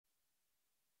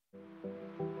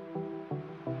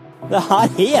Det er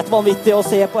helt vanvittig å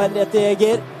se på Henriette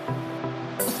Jæger.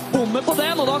 Bommer på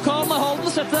den, og da kan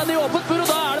Halden sette den i åpent bur, og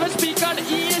da er det vel spikeren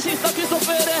i siste av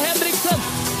Kristoffer Henriksen.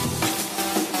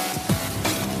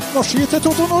 Nå skyter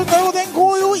Totto Nordmø, og den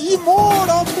går jo i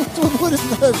mål av Totto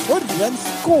Nordmø. For en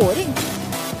skåring!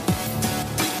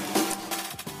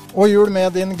 Og jul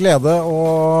med din glede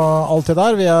og alt det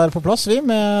der. Vi er på plass, vi,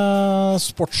 med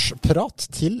sportsprat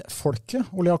til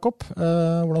folket. Ole Jakob,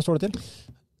 hvordan står det til?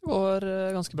 Det går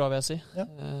ganske bra, vil jeg si. Ja.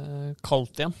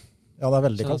 Kaldt igjen. Ja, det er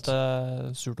veldig kaldt. Så det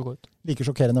er surt å gå ut. Like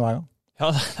sjokkerende hver gang.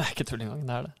 Ja, det er ikke tull engang,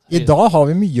 det er det. I dag har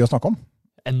vi mye å snakke om.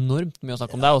 Enormt mye å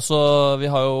snakke om. Det er også, vi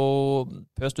har jo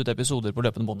pøst ut episoder på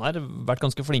løpende bånd her, vært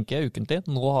ganske flinke ukentlig.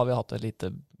 Nå har vi hatt et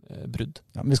lite brudd.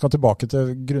 Ja, vi skal tilbake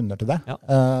til grunner til det. Ja.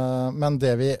 Men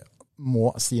det vi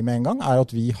må si med en gang er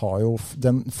at vi har jo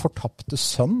den fortapte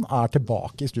sønn er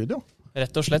tilbake i studio.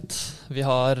 Rett og slett. Vi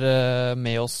har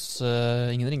med oss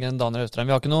ingen ringere enn Daniel Østrheim.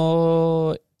 Vi har ikke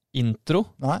noe intro.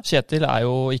 Nei. Kjetil er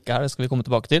jo ikke her, det skal vi komme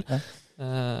tilbake til.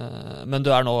 Men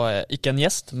du er nå ikke en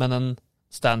gjest, men en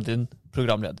stand-in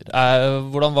programleder.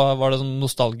 Hvordan var det sånn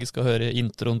nostalgisk å høre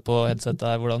introen på headsetet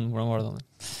her? Hvordan var det, Daniel?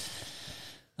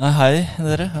 Hei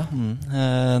dere. Ja.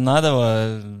 Nei,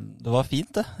 det var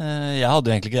fint det. Jeg hadde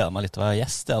jo egentlig gledet meg litt til å være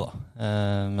gjest, jeg da.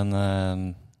 Men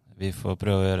vi får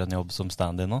prøve å gjøre en jobb som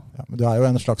stand-in nå. Ja, men du er jo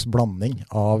en slags blanding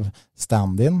av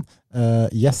stand-in,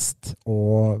 gjest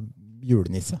og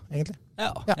julenisse, egentlig. Ja,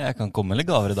 jeg kan komme med litt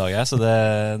gaver i dag, så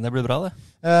det blir bra det.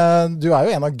 Du er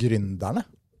jo en av gründerne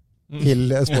til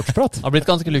Sportsprat. Det har blitt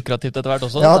ganske lukrativt etter hvert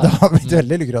også. Ja, det har blitt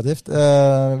veldig lukrativt.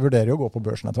 Vurderer jo å gå på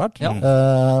børsen etter hvert. Ja.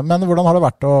 Men hvordan har det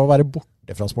vært å være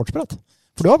borte fra Sportsprat?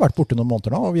 For du har vært borte noen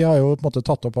måneder nå, og vi har jo på en måte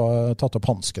tatt opp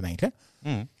hansken egentlig.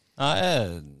 Nei,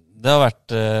 det har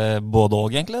vært både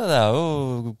og egentlig. Det er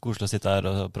jo koselig å sitte her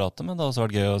og prate, men det har også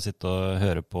vært gøy å sitte og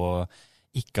høre på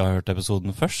ikke har hørt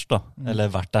episoden først da,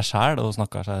 eller vært der selv og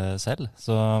snakket seg selv.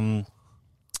 Så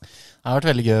det har vært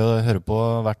veldig gøy å høre på,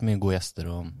 vært mye gode gjester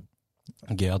og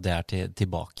gøy at det er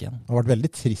tilbake igjen. Det har vært veldig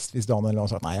trist hvis Daniel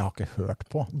hadde sagt, nei, jeg har ikke hørt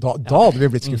på. Da hadde vi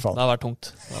blitt skuffet. Det har vært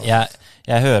tungt.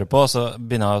 Jeg hører på, så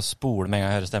begynner jeg å spole med en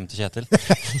gang jeg hører stemmen til Kjetil.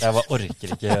 Jeg bare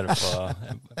orker ikke høre på,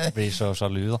 jeg blir så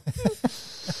sjalu da.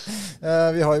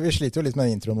 Vi sliter jo litt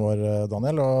med introen vår,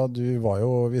 Daniel, og du var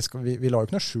jo, vi la jo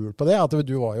ikke noe skjul på det, at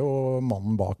du var jo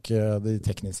mannen bak de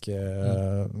tekniske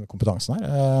kompetansen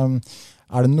her.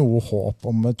 Er det noe håp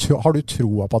om, har du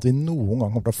troa på at vi noen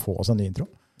gang kommer til å få oss en ny intro?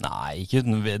 Nei, ikke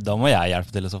uten, da må jeg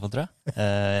hjelpe til i så fall, tror jeg.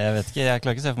 Jeg vet ikke, jeg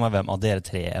klarer ikke å se for meg hvem av dere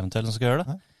tre eventuelt som skal gjøre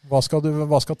det. Hva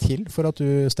skal til for at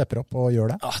du stepper opp og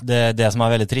gjør det? Det som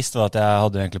er veldig trist var at jeg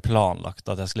hadde egentlig planlagt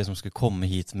at jeg skulle komme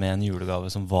hit med en julegave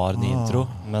som var ny intro,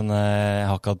 men jeg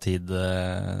har ikke hatt tid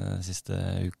de siste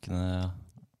ukene,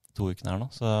 2 ukene her nå,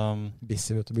 så...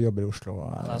 Busy, vet du, vi jobber i Oslo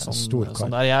og er storkar.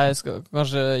 Sånn der, jeg skal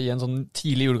kanskje gi en sånn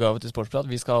tidlig julegave til Sportsprat.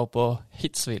 Vi skal opp på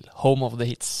Hitsville, Home of the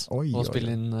Hits, og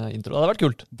spille inn intro. Det hadde vært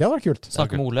kult. Det hadde vært kult.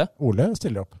 Snakke med Ole. Ole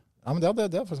stiller opp. Ja, men det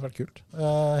hadde faktisk vært kult.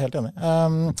 Helt enig.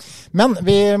 Men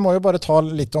vi må jo bare ta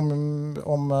litt om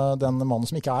den mannen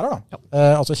som ikke er her da.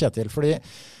 Altså Kjetil, fordi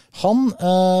han...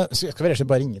 skal vi rett og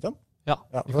slett bare ringe til han? Ja,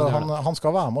 han skal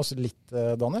være med oss litt,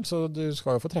 Daniel, så du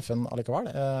skal jo få treffe han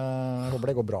allikevel. Jeg håper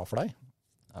det går bra for deg.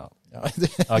 Ja,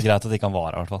 greit at de kan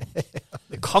vare i hvert fall.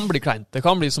 Det kan bli kleint. Det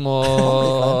kan bli som å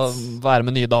være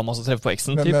med nye damer som treffer på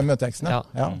eksen. Møte eksen,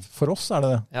 ja. For oss er det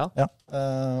det. Ja.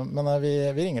 Men vi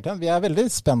ringer til han. Vi er veldig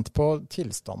spent på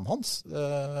tilstanden hans,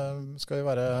 skal vi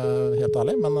være helt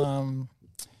ærlige, men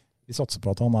vi satser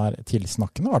på at han er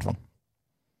tilsnakkende i hvert fall.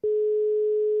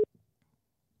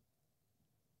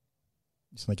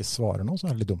 Hvis han ikke svarer nå, så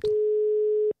er det litt dumt.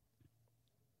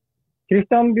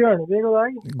 Kristian Bjørneby, god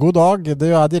dag. God dag, du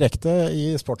er direkte i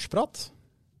Sportsprat.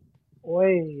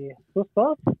 Oi, så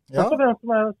stas. Først og fremst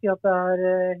må jeg si at det er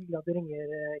hyggelig at du ringer,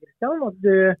 Kristian, og at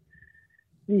du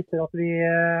viser at vi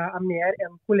er mer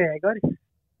enn kollegaer.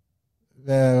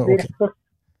 Okay.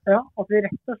 At vi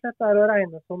rett og slett er å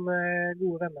regne som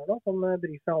gode venner nå, som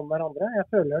bryr seg om hverandre. Jeg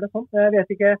føler det sånn. Jeg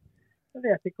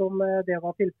vet ikke om det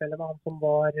var tilfellet med han som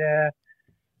var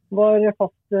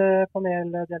fast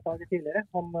paneldeltaker tidligere.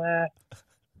 Han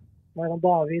var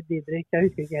David Didrik, jeg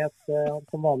husker ikke helt han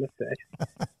som var med før.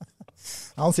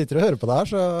 Han sitter og hører på det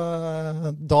her, så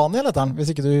Daniel heter han,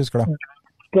 hvis ikke du husker det.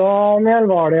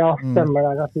 Daniel var det, ja. Stemmer, det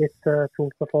er ganske litt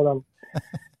tungt å få den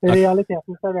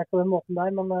realiteten servert på den måten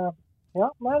der, men det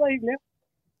er hyggelig.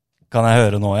 Kan jeg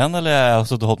høre nå igjen, eller jeg har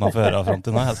sittet og holdt meg for øra frem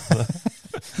til nå?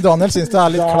 Daniel synes det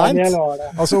er litt kleint.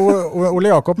 Altså, Ole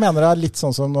Jakob mener det er litt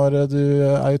sånn som når du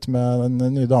er ute med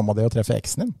den nye dama di og treffer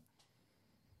eksen din.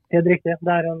 Helt riktig.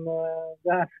 Det er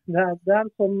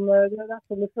sånn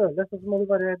det føles, og så må du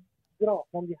bare dra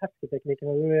fram de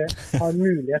hersketeknikkene du har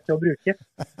mulighet til å bruke.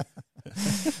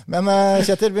 Men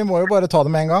Kjetil, vi må jo bare ta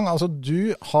det med en gang. Altså,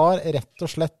 du har rett og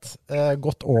slett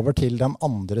gått over til den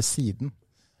andre siden.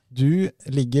 Du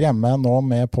ligger hjemme nå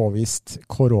med påvist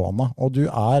korona, og du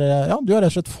har rett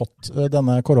og slett fått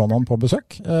denne koronaen på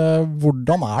besøk.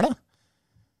 Hvordan er det?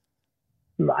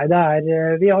 Nei,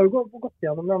 vi har jo gått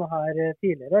gjennom denne her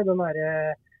tidligere, den her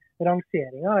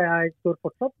rangeringen. Jeg står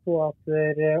fortsatt på at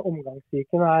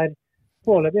omgangssyken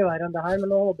foreløpig verre enn det her,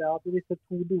 men nå håper jeg at disse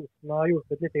 2 dosene har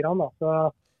hjulpet litt grann. Så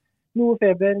noe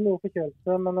feber, noe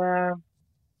forkjølelse, men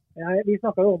vi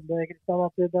snakket jo om det, Kristian,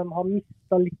 at den har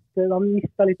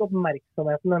mistet litt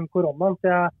oppmerksomheten, den koronaen. Så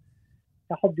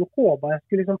jeg hadde jo håpet jeg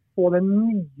skulle liksom få den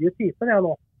nye typen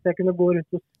nå. Så jeg kunne gå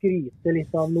rundt og skryte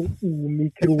litt av noen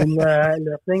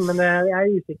omikron-løsning, men jeg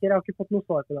er usikker, jeg har ikke fått noe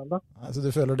svar på den da. Så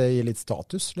du føler det gir litt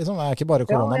status, liksom? Det er ikke bare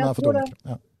korona, men jeg har fått omikron.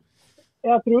 Ja.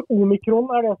 Jeg tror omikron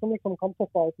det som liksom kan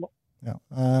toppe alt nå. Ja.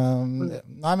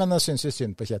 Nei, men jeg synes vi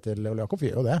synd på Kjetil og Jakob, vi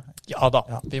gjør jo det. Ja da,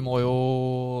 vi må jo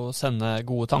sende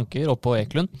gode tanker opp på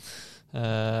Eklund.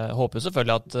 Håper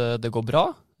selvfølgelig at det går bra.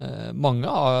 Mange,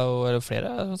 eller flere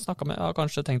jeg snakket med, har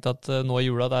kanskje tenkt at nå i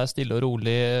jula det er stille og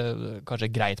rolig,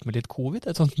 kanskje greit med litt covid,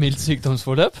 et sånt mildt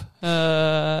sykdomsforløp.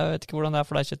 Jeg vet ikke hvordan det er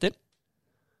for deg, Kjetil?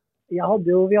 Vi hadde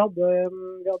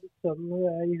sønn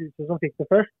i huset som fikk det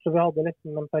først, så vi hadde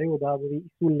nesten en periode her hvor vi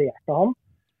isolerte han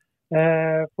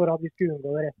for at vi skulle unngå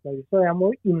det resten av huset. Jeg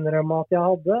må innrømme at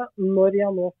når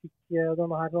jeg nå fikk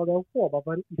denne her, så hadde jeg håpet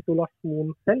på en isolasjon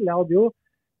selv. Jeg hadde jo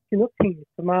kunnet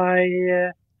tenkt meg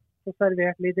og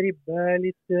servert litt ribbe,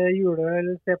 litt juleøl,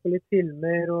 se på litt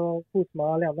filmer og kose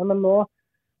meg alene. Men nå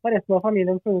har resten av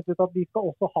familien funnet ut at vi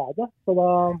skal også ha det, så da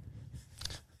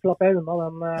slapp jeg unna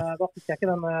da fikk jeg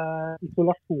ikke den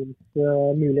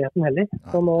isolasjonsmuligheten heller.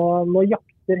 Så nå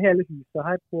jakter hele huset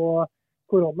her på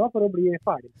korona for å bli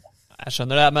ferdig. Jeg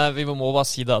skjønner det, men vi må bare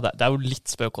si det. Det er jo litt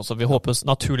spøk også. Vi håper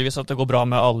naturligvis at det går bra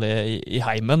med alle i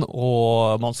heimen,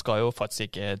 og man skal jo faktisk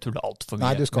ikke tulle alt for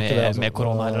mye med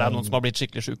korona. Eller det er noen som har blitt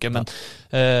skikkelig syke, men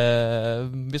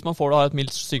hvis man får et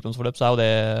mildt sykdomsforløp, så er jo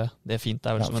det fint. Det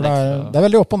er vel som det er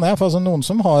veldig opp og ned, for altså, noen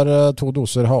som har 2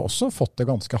 doser har også fått det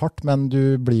ganske hardt, men du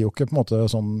blir jo ikke på en måte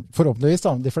sånn, forhåpentligvis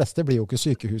da, de fleste blir jo ikke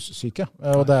sykehussyke,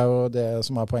 og det er jo det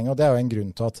som er poenget, og det er jo en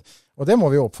grunn til at og det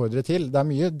må vi oppfordre til. Det er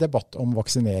mye debatt om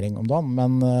vaksinering om dagen,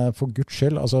 men for Guds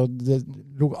skyld, altså,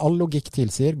 all logikk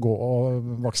tilsier, gå og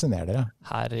vaksinere dere.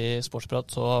 Her i Sportsprat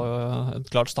så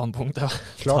et klart standpunkt,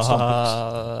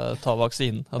 ta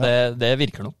vaksinen. Og det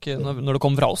virker nok når det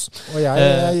kommer fra oss. Og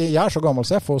jeg er så gammel,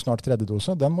 så jeg får snart 3.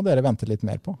 dose. Den må dere vente litt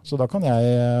mer på. Så da kan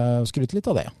jeg skryte litt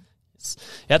av det.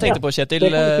 Jeg tenkte på, Kjetil,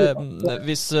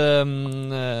 hvis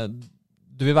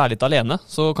du vil være litt alene,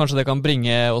 så kanskje det kan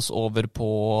bringe oss over på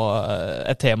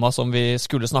et tema som vi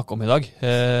skulle snakke om i dag.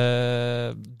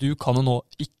 Du kan jo nå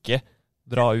ikke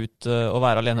dra ut og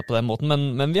være alene på den måten,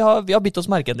 men vi har bitt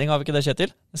oss merke en ting, har vi ikke det, Kjetil,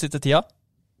 den siste tida?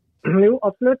 Jo,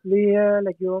 absolutt. Vi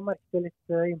legger jo merke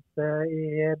litt inne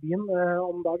i byen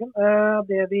om dagen.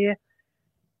 Det vi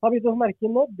har bitt oss merke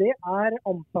nå, det er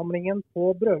ansamlingen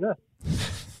på Brøløs.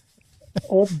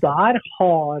 Og der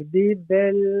har de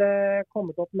vel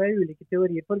kommet opp med ulike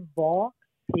teorier for hva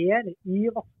skjer i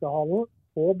vaskehallen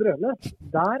på Brøløs.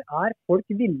 Der er folk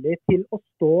villige til å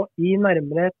stå i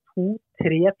nærmere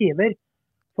 2-3 timer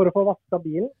for å få vasket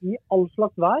bilen i all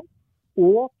slags vær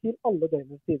og til alle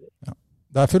døgnets tider. Ja.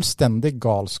 Det er fullstendig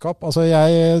galskap. Altså,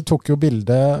 jeg tok jo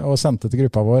bilde og sendte til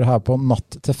gruppa vår her på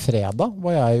natt til fredag,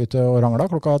 var jeg ute og rangla,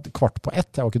 1:15.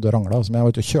 Jeg var ikke ute og rangla, som jeg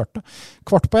var ute og kjørte.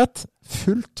 1:15,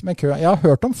 fullt med kø. Jeg har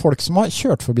hørt om folk som har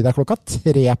kjørt forbi der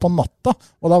 3 på natta,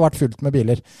 og det har vært fullt med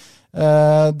biler.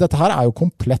 Dette her er jo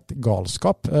komplett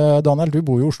galskap. Daniel, du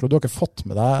bor i Oslo, du har ikke fått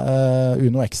med deg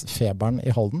Uno X-feberen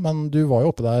i Halden, men du var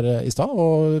jo oppe der i stad,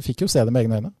 og fikk jo se det med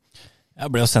egne øyne. Jeg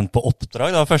ble jo sendt på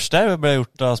oppdrag da først der. Det ble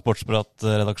gjort av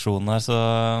Sportsprat-redaksjonen her, så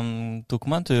tok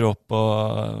meg en tur opp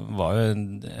og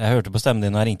jeg hørte på stemmen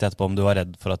din og jeg ringte etterpå om du var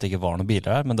redd for at det ikke var noen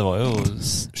biler her, men det var jo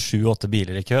 7-8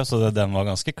 biler i kø, så den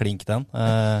var ganske klink den.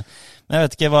 Men jeg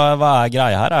vet ikke, hva er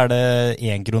greia her? Er det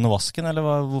 1 krone vasken, eller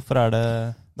hvorfor er det...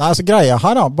 Nei, altså greia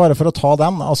her da, bare for å ta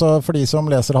den, altså for de som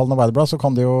leser Halden Arbeiderblad, så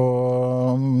kan de jo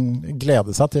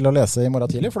glede seg til å lese i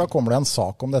morgen tidlig, for da kommer det en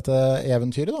sak om dette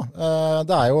eventyret da.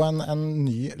 Det er jo en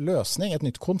ny løsning, et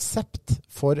nytt konsept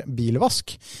for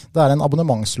bilvask. Det er en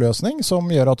abonnementsløsning som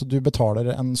gjør at du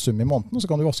betaler en sum i måneden, og så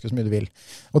kan du vaske så mye du vil.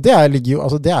 Og det er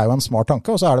jo en smart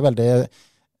tanke, og så er det veldig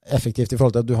effektivt I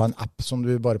forhold til at du har en app som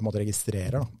du bare på en måte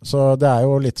registrerer. Da. Så det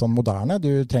jo litt sånn moderne.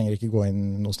 Du trenger ikke gå inn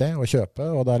noe sted og kjøpe,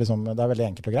 og det det veldig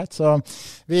enkelt og greit. Så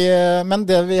men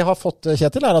det vi har fått,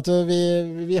 Kjetil, at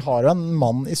vi har jo en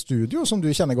mann I studio som du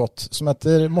kjenner godt, som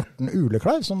heter Morten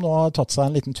Ulekleiv, som nå har tatt seg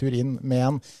en liten tur inn med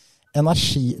en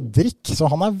energidrikk. Så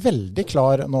han veldig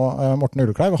klar nå, Morten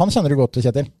Ulekleiv. Han kjenner du godt,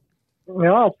 Kjetil?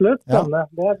 Ja, absolutt. Spennende.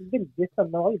 Ja. Det veldig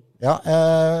spennende valg. Ja,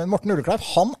 Morten Ulekleiv,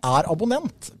 han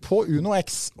abonnent på Uno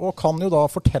X, og kan jo da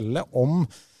fortelle om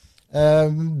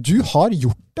du har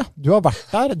gjort det. Du har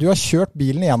vært der, du har kjørt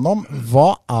bilen igjennom. Hva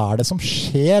det som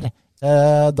skjer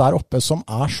der oppe som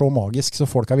så magisk, så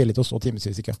folk villige til å stå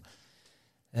timesvis I kø?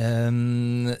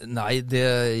 Nei,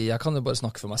 jeg kan jo bare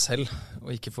snakke for meg selv,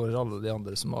 og ikke for alle de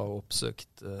andre som har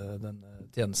oppsøkt denne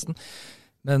tjenesten.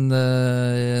 Men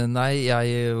nei,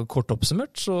 kort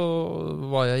oppsummert så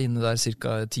var jeg inne der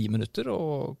cirka 10 minutter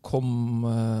og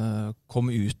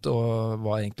kom ut og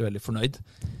var egentlig veldig fornøyd.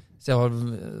 Så jeg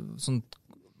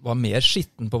var mer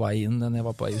skitten på vei inn enn jeg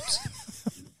var på vei ut.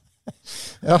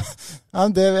 Ja,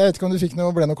 jeg vet ikke om du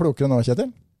ble noe klokere nå, Kjetil?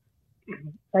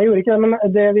 Jeg gjorde ikke det,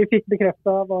 men det vi fikk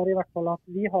bekreftet var I hvert fall at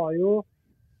vi har jo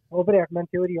operert med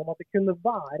en teori om at det kunne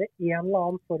være en eller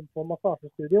annen form for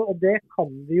massasjestudio, og det kan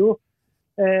vi jo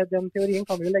den teorien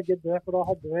kan vi jo legge død, for da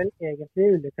hadde vel egentlig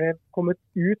Ulekleiv kommet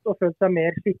ut og følt seg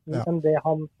mer skitten enn det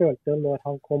han følte når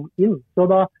han kom inn. Så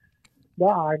da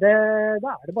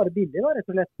det bare billig da, rett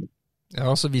og slett.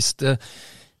 Ja, altså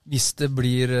hvis det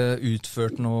blir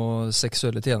utført noen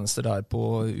seksuelle tjenester der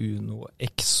på Uno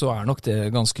X, så nok det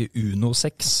ganske Uno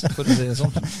 6, for å si det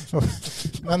sånn.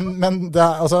 men det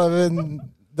altså...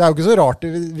 Det jo ikke så rart,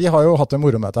 vi har jo hatt en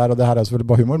moro med dette her, og det her selvfølgelig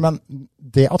bare humor, men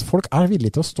det at folk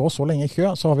villige til å stå så lenge I kø,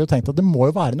 så har vi jo tenkt at det må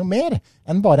jo være noe mer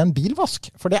enn bare en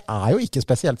bilvask. For det jo ikke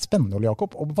spesielt spennende,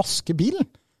 Jakob, å vaske bilen.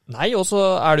 Nei, og så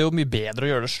det jo mye bedre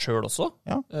å gjøre det selv også.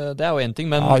 Ja. Det jo en ting,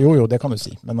 men... Ja, jo, det kan du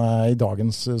si. Men I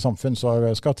dagens samfunn så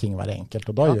skal ting være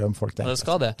enkelt, og da gjør folk det. Det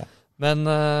skal det. Ja. Men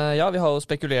ja, vi har jo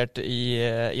spekulert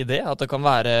I det, at det kan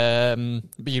være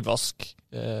bilvask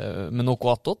med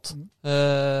noe attåt.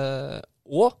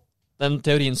 Og den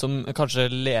teorien som kanskje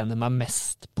lener meg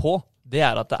mest på, det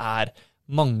at det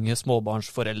mange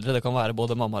småbarnsforeldre, det kan være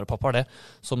både mamma og pappa det,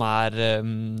 som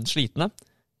slitne,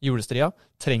 julestria,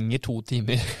 trenger 2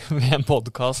 timer med en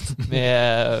podcast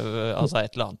med altså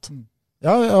et eller annet.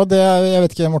 Ja, og jeg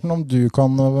vet ikke, Morten, om du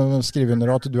kan skrive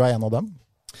under at du en av dem?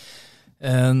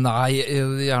 Nei,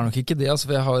 jeg nok ikke det, altså,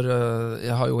 for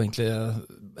jeg har jo egentlig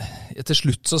til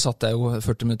slutt så satt jeg jo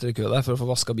 40 minutter I kø der for å få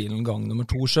vasket bilen gang nummer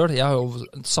 2 selv. Jeg har jo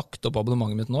sagt opp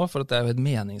abonnementet mitt nå, for det jo helt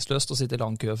meningsløst å sitte I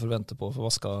lang kø for å vente på å få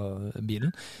vasket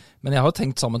bilen. Men jeg har jo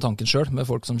tenkt samme tanken selv med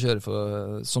folk som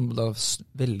som da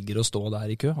velger å stå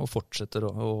der I kø og fortsetter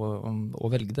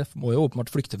å velge det. Må jo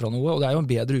åpenbart flykte fra noe, og det jo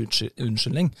en bedre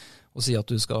unnskyldning å si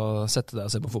at du skal sette deg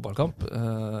og se på fotballkamp.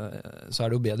 Så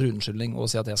det jo bedre unnskyldning å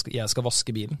si at jeg skal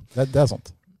vaske bilen. Det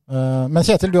sant. Men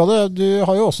Kjetil, du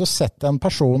har jo også sett en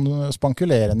person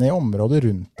spankulerende I området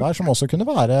rundt der, som også kunne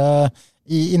være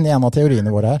inne I en av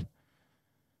teoriene våre her.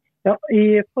 Ja,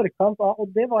 I forkant av,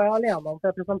 og det var jeg alene om til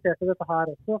jeg presenterte dette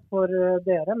her også for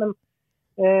dere, men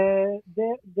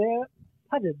det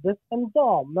ferdes en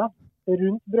dame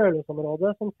rundt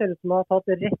brøløsområdet som ser ut som har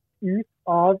tatt rett ut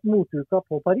av motuka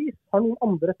på Paris. Har noen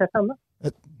andre sett henne?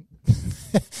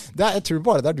 Jeg tror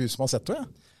bare det du som har sett henne,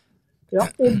 ja. Ja,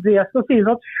 og det skal sies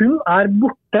at hun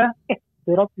borte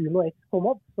etter at Uno X kom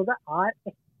opp, så det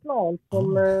et eller annet som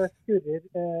skurrer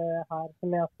her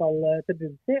som jeg skal til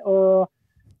bunns I, og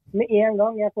med en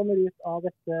gang jeg kommer ut av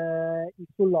dette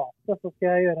isolatet, så skal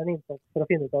jeg gjøre en innsats for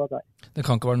å finne ut av dette. Det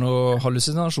kan ikke være noen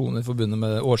hallusinasjoner forbundet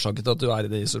med årsaken til at du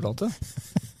I det isolatet?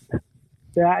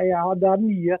 Det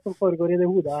mye som foregår I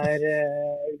det hodet her,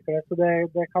 så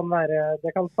det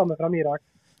kan stamme fra mye rart.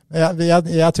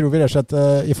 Jeg tror vi rett og slett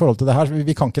I forhold til det her,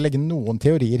 vi kan ikke legge noen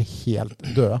teorier helt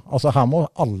døde. Altså her må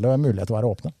alle muligheter være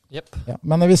åpne. Yep. Ja.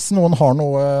 Men hvis noen har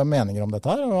noen meninger om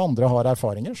dette her, og andre har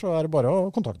erfaringer, så det bare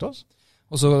å kontakte oss.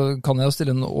 Og så kan jeg jo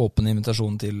stille en åpen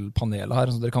invitasjon til panelet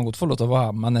her, så dere kan godt få lov til å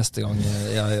være med neste gang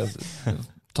jeg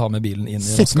tar med bilen inn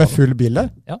I Sitter med full bil der?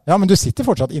 Ja. Ja, men du sitter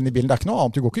fortsatt inne I bilen. Det ikke noe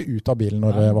annet, du går ikke ut av bilen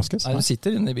når det vaskes? Nei, du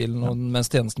sitter inne I bilen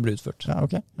mens tjenesten blir utført. Ja,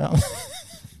 ok. Ja.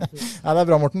 Ja, det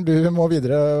bra, Morten. Du må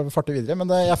farte videre,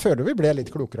 men jeg føler vi ble litt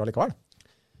klokere allikevel.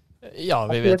 Ja,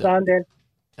 vi vet det.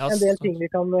 Det en del ting vi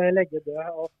kan legge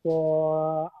død, og så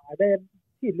det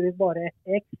tydeligvis bare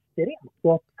ekstremt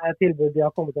godt tilbud de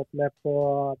har kommet opp med på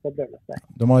Brødløs.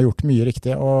 De har gjort mye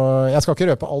riktig, og jeg skal ikke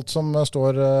røpe alt som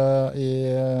står i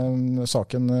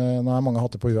saken. Nå er mange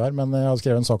hatter på huet her, men jeg har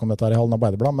skrevet en sak om dette her i Halden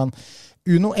Arbeiderblad, men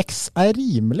Uno X er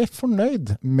rimelig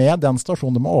fornøyd med den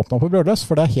stasjonen de har åpnet på Brødløs,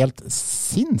 for det er helt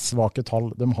sinnssvake tall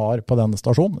de har på den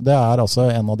stasjonen. Det er altså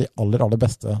en av de aller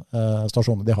beste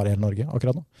stasjonene de har i hele Norge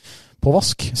akkurat nå, på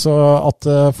vask. Så at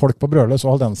folk på Brødløs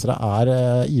og haldensere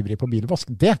er ivrige på bilvask,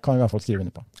 det kan vi i hvert fall skrive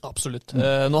under på. Absolutt.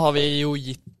 Nå har vi jo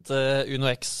gitt Uno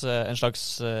X en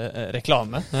slags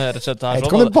reklame, rett og slett. Jeg vet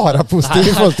ikke om det bare er positivt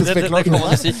i forhold til spekulasjon. Det kan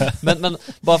man jo si. Men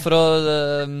bare for å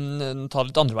ta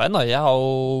litt andre veien da, jeg har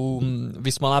jo,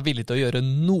 hvis man er villig til å gjøre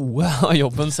noe av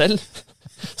jobben selv,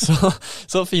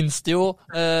 så finnes det jo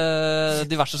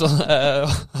diverse sånne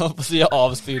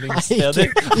avspylingssteder.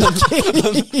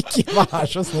 Ikke vær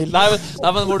så snill. Nei,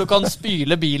 men hvor du kan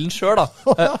spyle bilen selv da.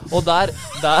 Og der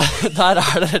er det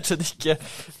rett og slett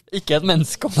ikke et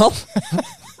menneske om dagen.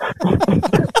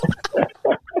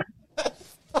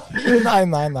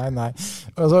 Nei.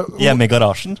 Altså, hjemme i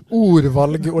garasjen.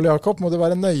 Ordvalg, Ole Jakob, må du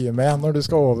være nøye med når du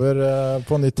skal over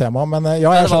på nytt tema. Men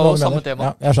ja, jeg skjønner hva du mener.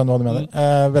 Ja, jeg skjønner hva du mener.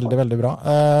 Veldig, veldig bra.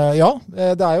 Ja,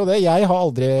 det er jo det.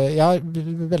 Jeg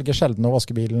velger sjelden å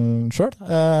vaske bilen selv.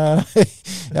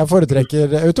 Jeg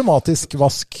foretrekker automatisk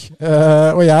vask.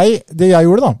 Og det jeg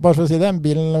gjorde da, bare for å si det,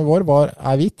 bilen vår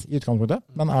er hvit i utgangspunktet,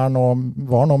 men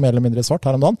var nå mer eller mindre svart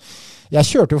her om dagen. Jeg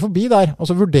kjørte jo forbi der, og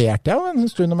så vurderte jeg jo en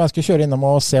stund om jeg skulle kjøre innom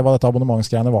og se hva dette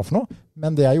abonnementsgreiene var for noe.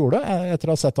 Men det jeg gjorde, etter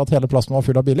å ha sett at hele plassen var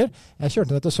full av biler, jeg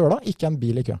kjørte ned til Søla, ikke en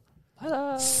bil i kø.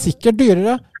 Sikkert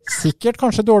dyrere, sikkert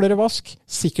kanskje dårligere vask,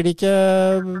 sikkert ikke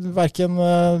hverken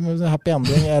happy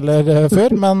ending eller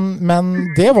før, men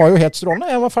det var jo helt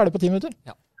strålende. Jeg var ferdig på 10 minutter.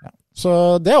 Ja.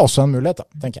 Så det er også en mulighet, da,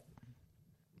 tenker jeg.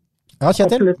 Ja,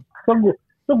 Kjetil?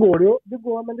 Så går du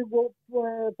går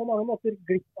på mange måter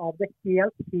glipp av det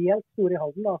helt store i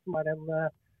Halden, da, som er den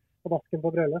på vasken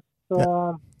på Brødløs. Så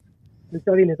hvis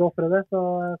du er villig til å offre det, så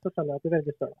skjønner jeg at du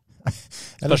velger større.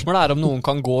 Spørsmålet er om noen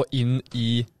kan gå inn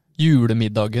i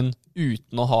julemiddagen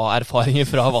uten å ha erfaringer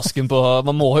fra vasken på.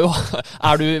 Man må jo.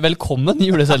 Er du velkommen i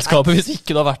juleselskapet hvis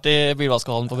ikke du har vært i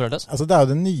bilvaskehallen på Brødløs? Altså det er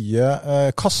jo det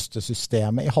nye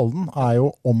kastesystemet i Halden, er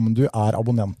jo om du er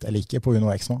abonnent eller ikke på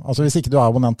Uno X nå. Altså hvis ikke du er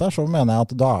abonnent der, så mener jeg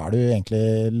at da er du egentlig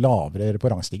lavere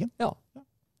på rangstigen. Ja.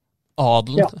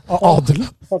 Adelen. Ja. Adelen.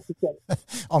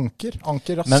 Anker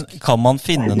rask. Men kan man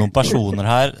finne noen personer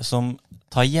her som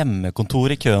tar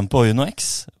hjemmekontor i køen på Uno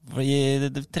X? I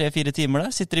 3-4 timer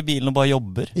der, sitter i bilen og bare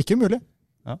jobber. Ikke mulig.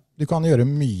 Ja. Du kan gjøre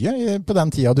mye på den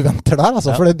tida du venter der,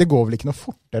 altså, for det går vel ikke noe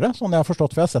fortere, sånn jeg har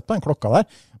forstått, for jeg har sett på den klokka der,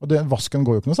 og vasken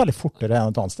går jo ikke noe særlig fortere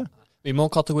enn et annet sted. Vi må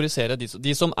kategorisere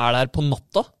de som er der på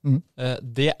natta.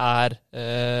 Det er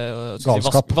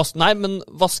galskap.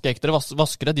 Vaskeektere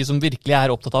vaskere, de som virkelig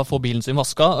er opptatt av å få bilen sin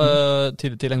vaska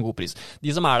til en god pris.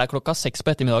 De som er der klokka 6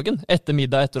 på ettermiddagen, etter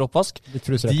middag, etter oppvask,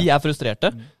 de er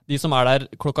frustrerte. De som er der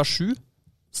klokka 7,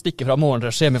 stikker fra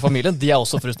morgenrushet hjemme i familien, de er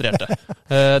også frustrerte.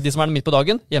 De som er midt på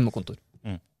dagen, hjemmekontor.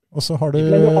 Og så har du...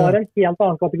 Men du har en helt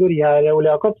annen kategori her, Ole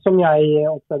Jakob, som jeg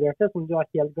observerte, som du har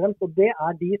helt glemt, og det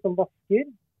er de som vasker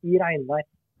i regnvær.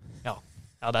 Ja,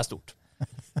 det er stort.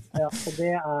 Ja, og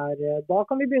det da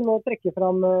kan vi begynne å trekke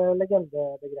fram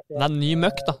legendebegrepet. Det er ny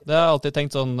møkk da. Det har jeg alltid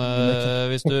tenkt sånn,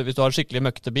 hvis du har en skikkelig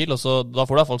møkkete bil, og da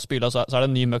får du i hvert fall spyle, så er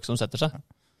det en ny møkk som setter seg.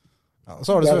 Ja, og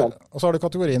så har du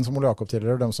kategorien som Ole Jakob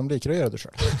tilhører, dem som liker å gjøre det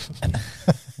selv.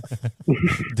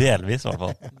 Delvis i hvert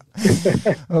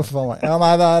fall. Ja,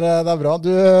 nei, det er bra.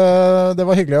 Det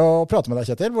var hyggelig å prate med deg,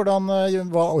 Kjetil. Hvordan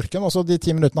var orken? Også de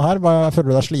 10 minuttene her,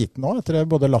 føler du deg sliten nå etter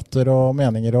både latter og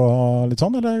meninger og litt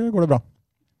sånn, eller går det bra?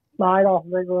 Nei da,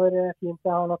 det går fint.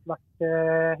 Jeg har nok vært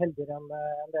heldigere enn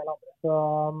en del andre. Så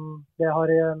det har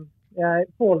jeg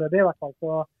foreløpig i hvert fall,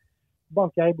 så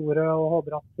banker jeg i bordet og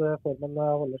håper at formen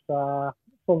holder seg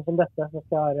sånn som dette, så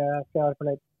skal jeg være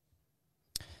fornøyd.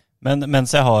 Men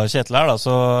mens jeg har Kjetil her da,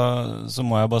 så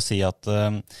må jeg bare si at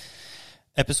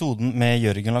episoden med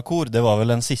Jørgen Lacour, det var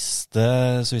vel den siste,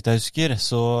 så vidt jeg husker,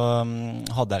 så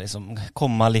hadde jeg liksom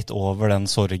kommet meg litt over den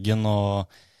sorgen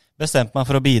og bestemt meg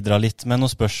for å bidra litt med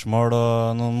noen spørsmål og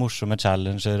noen morsomme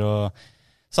challenger, og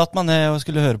satt meg ned og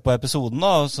skulle høre på episoden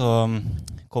da, og så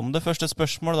kom det første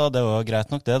spørsmål da, det var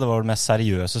greit nok det var det mest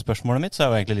seriøse spørsmålet mitt, så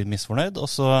jeg var egentlig litt misfornøyd, og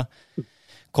så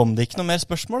kom det ikke noe mer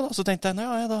spørsmål da, så tenkte jeg,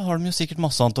 ja, da har de jo sikkert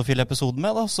masse annet å fylle episoden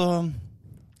med da, så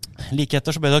like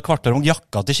etter så ble det et kvarter om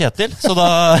jakka til Kjetil, så da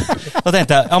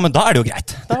tenkte jeg, ja, men da er det jo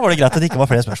greit, da var det greit at det ikke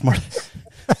var flere spørsmål.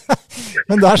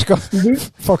 Men der skal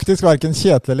faktisk hverken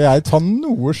Kjetil eller jeg ta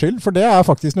noe skyld, for det er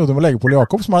faktisk noe du må legge på Ole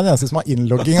Jakob, som er den eneste som har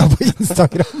innlogginga på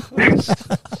Instagram.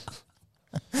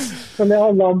 som det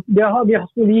handler om. Vi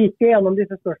gikk jo gjennom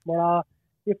disse spørsmålene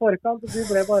i forkant, og du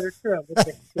ble bare skjøvet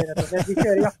vekk, rett og slett. Vi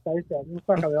kjører jakta i stedet,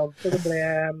 snakket vi om, så det ble...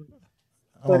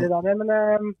 Sorry, Daniel, men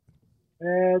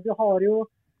du har jo...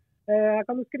 Jeg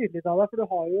kan jo skryte litt av deg, for du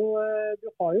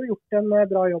har jo gjort en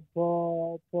bra jobb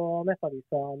på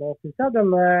nettavisa nå, synes jeg.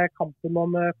 Denne kampen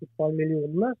om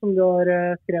fotballmillionene som du har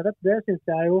skrevet, det synes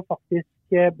jeg jo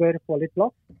faktisk bør få litt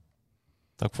plass.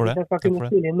 Takk for det. Jeg skal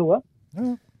kunne stille inn noe. Ja,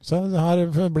 så her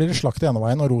blir det slakt ene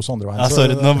veien og ros andre veien. Ja,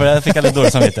 sorry, nå fikk jeg litt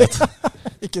dårlig samvittighet.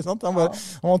 Ikke sant?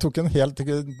 Han tok en helt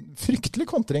fryktelig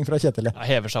kontring fra Kjetil.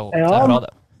 Jeg hever seg opp, Ja. det er bra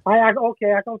det. Nei, jeg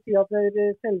kan si at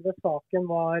selve saken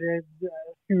var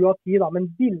 7 av 10 da, men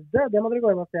bildet, det må dere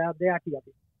gå inn og se, det er 10 av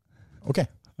 10. Ok.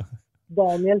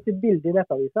 Daniel til bilde i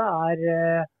nettavisa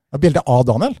er... Bildet av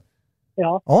Daniel?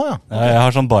 Ja. Ja. Jeg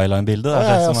har sånn byline-bilde. Det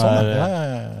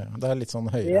er litt sånn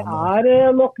høyere. Det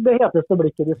er nok det heteste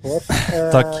blikket du får.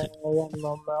 Takk.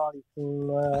 Gjennom avisen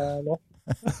nå.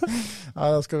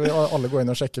 Ja, da skal vi alle gå inn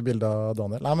og sjekke bildet av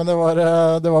Daniel. Nei, men det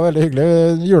var veldig hyggelig.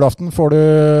 Julaften får du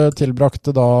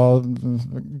tilbrakt da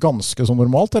ganske så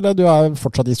normalt, eller du er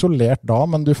fortsatt isolert da,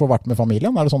 men du får vært med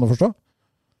familien, er det sånn å forstå?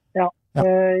 Ja.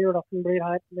 Julaften blir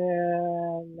her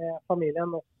med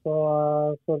familien,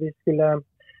 så vi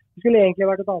skulle egentlig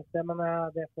vært et annet sted, men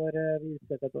det får vi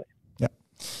utsette et år. Ja.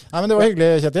 Nei, men det var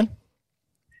hyggelig, Kjetil.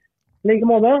 Like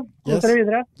måte. Yes.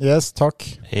 Videre. Yes, takk.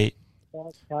 Hei.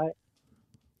 Takk, hei.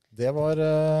 Det var...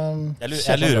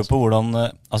 Jeg lurer på hvordan...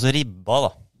 Altså ribba da,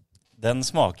 den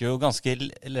smaker jo ganske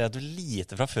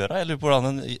lite fra før av. Jeg lurer på hvordan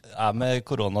den er med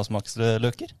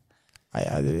koronasmaksløker. Nei,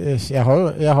 jeg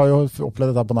har jo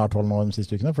opplevd dette på nært hold nå de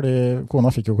siste ukene, fordi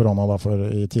kona fikk jo korona da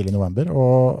i tidlig november,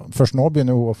 og først nå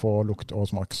begynner hun å få lukt- og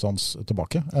smakssans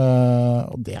tilbake.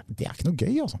 Og det er ikke noe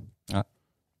gøy, altså. Ja.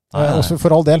 Også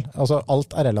for all del. Altså,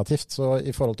 alt er relativt, så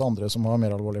i forhold til andre som har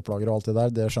mer alvorlige plager og alt det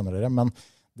der, det skjønner dere, men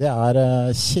det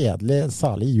er kjedelig,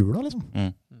 særlig i jula, liksom.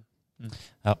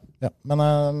 Ja,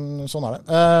 men sånn er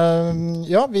det.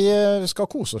 Ja, vi skal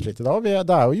kose oss litt i dag.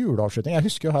 Det er jo juleavslutning. Jeg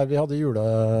husker jo her vi har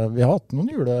hatt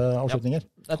noen juleavslutninger.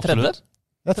 Ja, det er tredje.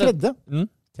 Det er tredje.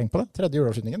 Tenk på det, tredje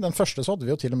juleavslutningen. Den første så hadde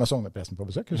vi jo til og med sognepressen på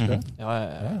besøk, husker du?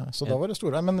 Ja. Så da var det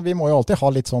store. Men vi må jo alltid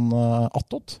ha litt sånn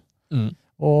attåt.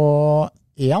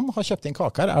 Og en har kjøpt inn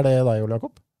kake her. Er det deg, Ole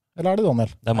Jakob? Eller er det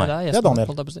Daniel? Det er meg. Det er Daniel.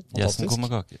 Gjesten kommer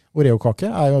med kaker. Oreo-kake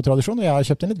er jo tradisjon, og jeg har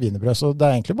kjøpt inn litt wienerbrød, så det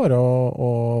er egentlig bare å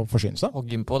forsyne seg.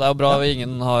 Og gym på. Det er jo bra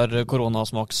ingen har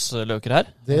koronasmaksløker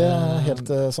her. Det er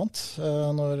helt sant.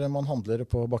 Når man handler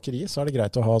på bakeri, så er det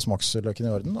greit å ha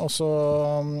smaksløken i orden. Og så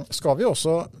skal vi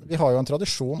også, vi har jo en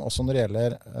tradisjon også når det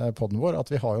gjelder podden vår,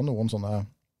 at vi har jo noen sånne,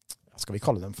 skal vi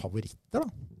kalle dem favoritter da?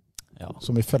 Ja.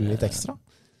 Som vi følger litt ekstra.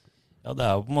 Ja, det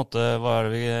er jo på en måte,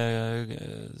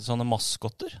 sånne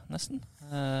maskotter, nesten.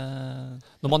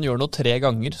 Når man gjør noe 3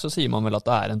 ganger, så sier man vel at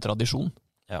det er en tradisjon.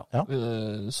 Ja.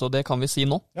 Så det kan vi si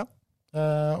nå. Ja.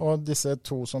 Og disse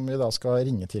 2 som vi da skal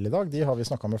ringe til i dag, de har vi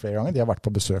snakket med flere ganger. De har vært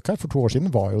på besøk her. For 2 år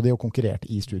siden var jo de og konkurrerte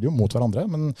i studio mot hverandre.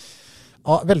 Men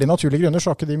av veldig naturlige grunner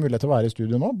så har ikke de mulighet til å være i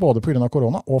studio nå, både på grunn av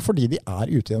korona og fordi de er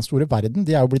ute i den store verden.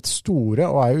 De er jo blitt store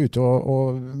og er jo ute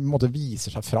og måtte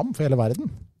viser seg fram for hele verden.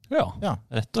 Ja,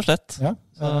 rett og slett. Ja.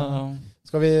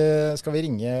 Skal vi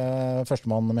ringe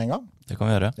førstemann med en gang? Det kan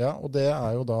vi gjøre. Ja, og det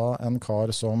er jo da en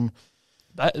kar som...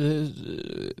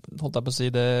 holdt jeg på å si,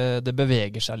 det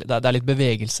beveger seg litt. Det er litt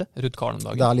bevegelse rundt karen om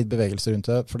dagen. Det er litt bevegelse rundt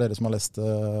det. For dere som har lest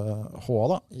HA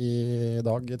da, i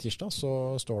dag tirsdag, så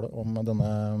står det om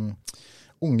denne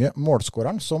unge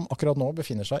målskåreren som akkurat nå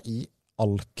befinner seg i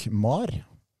Alkmaar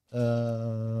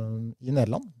i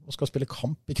Nederland, og skal spille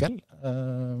kamp i kveld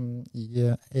i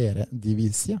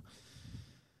Eredivisie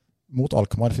mot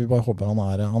Alkmaar, for vi bare håper han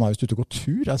er just ute og går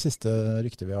tur, er siste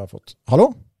rykte vi har fått. Hallo?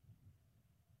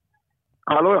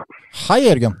 Hallo, ja. Hei,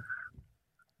 Jørgen.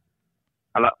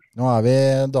 Hallo. Nå er vi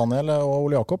Daniel og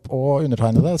Ole Jakob, og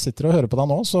undertegnede sitter og hører på deg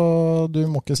nå, så du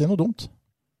må ikke si noe dumt.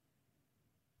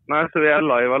 Nei, så vi er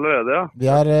live allerede, ja.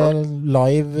 Vi er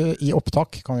live i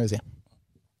opptak, kan vi si.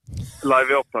 Live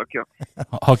i opptak, ja.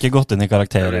 Har ikke gått inn i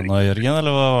karakteren nå, Jørgen,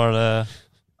 eller hva var det?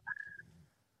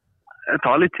 Det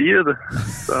tar litt tid,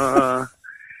 så,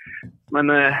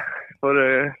 men for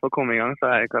å komme i gang så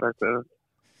er jeg i karakter.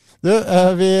 Du,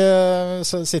 vi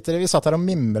satt her og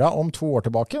mimret om 2 år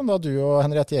tilbake, da du og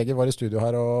Henriette Jæger var i studio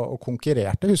her og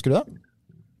konkurrerte, husker du det?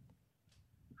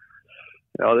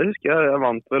 Ja, det husker jeg. Jeg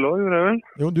vant vel også, gjorde jeg vel?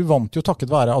 Jo, du vant jo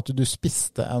takket være at du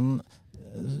spiste en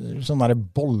sånn der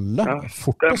bolle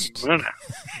fortest. Stemmer det.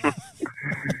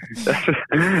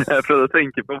 Jeg prøvde å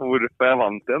tenke på hvorfor jeg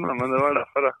vant igjen, men det var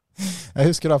derfor da. Jeg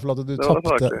husker i hvert fall at du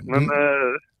tappte. Men,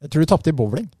 jeg tror du tappte i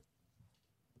bowling.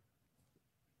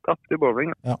 tapt I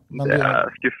bowling. Ja, det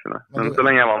skuffende. Men så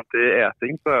lenge jeg vant I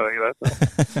eting, så det greit.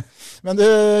 Men du,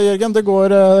 Jørgen, det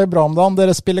går bra om dagen.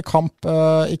 Dere spiller kamp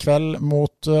I kveld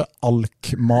mot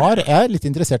Alkmaar. Jeg litt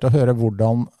interessert I å høre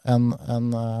hvordan en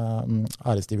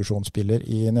æresdivisjonsspiller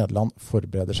I Nederland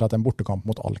forbereder seg til en bortekamp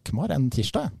mot Alkmaar en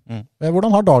tirsdag.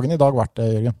 Hvordan har dagen I dag vært,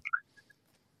 Jørgen?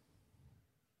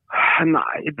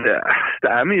 Nei,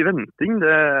 det mye venting.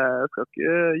 Jeg skal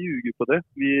ikke ljuge på det.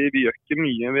 Vi gjør ikke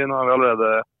mye.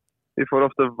 Vi får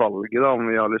ofte valget da, om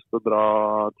vi har lyst til å dra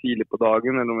tidlig på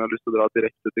dagen, eller om vi har lyst til å dra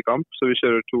direkte til kamp. Så vi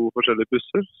kjører 2 forskjellige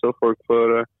busser, så folk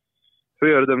får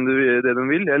gjøre det de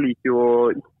vil. Jeg liker jo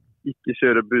å ikke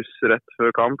kjøre buss rett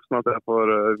før kamp, sånn at jeg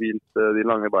får hvilt de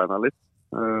lange beina litt.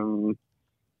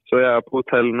 Så jeg på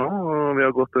hotell nå, og vi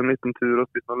har gått en liten tur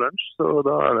og spist noe lunsj, så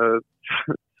da det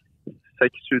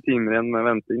 6-7 timer igjen med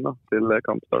venting da, til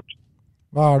kampstart.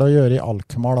 Hva det å gjøre I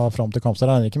Alkmaar da, frem til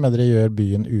kampstart? Det ikke med dere gjør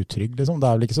byen utrygg, liksom.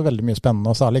 Det vel ikke så veldig mye spennende,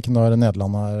 og særlig ikke når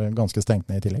Nederland ganske stengt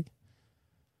ned I tillegg.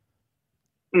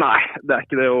 Nei, det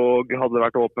ikke det, og hadde det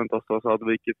vært åpent også, så hadde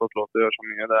vi ikke fått lov til å gjøre så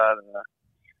mye.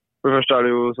 For det første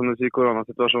det jo, som du sier,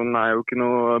 koronasituasjonen jo ikke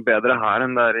noe bedre her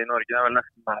enn det I Norge. Det vel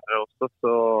nesten verre også,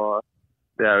 så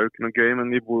det jo ikke noe gøy,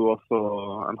 men vi bor jo også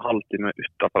en halvtime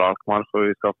utenfor Alkmaar, så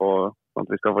vi skal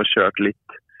få kjørt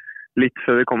litt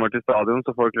før vi kommer til stadion,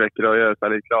 så folk rekker å gjøre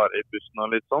seg litt klare I bussen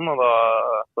og litt sånn, og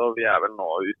så vi vel nå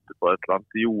ute på et eller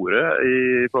annet jorde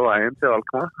på veien til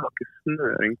Alkmaar. Jeg har ikke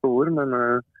snøring på hvor, men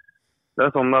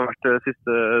det sånn det har vært de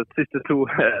siste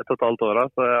 2,5 årene,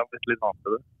 så jeg har blitt litt vant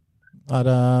til det.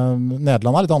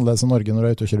 Nederland litt annerledes enn Norge når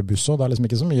du ute og kjører buss, og det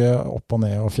liksom ikke så mye opp og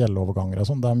ned og fjelloverganger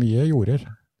og sånn, det mye jorder.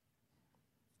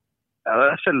 Ja,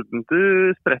 det sjelden du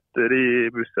spretter I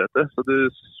bussetet, så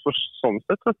for sånn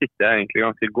sett så sitter jeg egentlig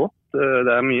ganske godt.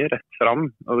 Det mye rett fram,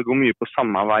 og det går mye på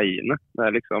samme veiene. Det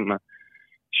liksom,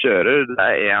 kjører,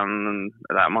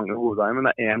 det mange hovedveier, men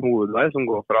det en hovedvei som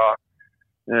går fra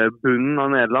bunnen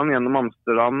av Nederland gjennom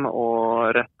Amsterdam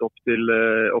og rett opp til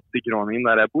Groningen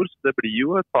der jeg bor. Så det blir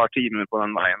jo et par timer på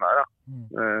den veien der. Ja.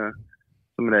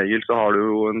 Som regel så har du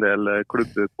jo en del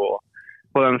klubber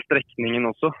på den strekningen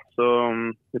også, så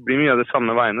det blir mye av de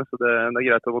samme veiene, så det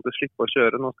greit å måtte slippe å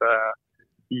kjøre. Nå skal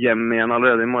jeg hjem igjen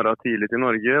allerede I morgen tidlig til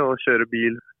Norge og kjøre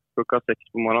bil klokka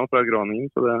 6 på morgenen fra Groningen,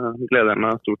 så det gleder jeg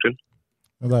meg stort til.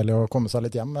 Det deilig å komme seg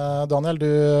litt hjem. Daniel,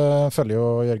 du følger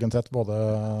jo Jørgen tett både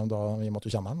da vi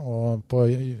måtte kjenne han og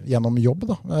gjennom jobb.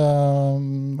 Da.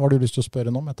 Hva har du lyst til å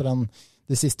spørre om etter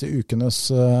de siste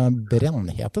ukenes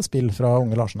brennhete spill fra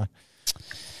unge Larsen her?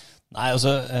 Nei,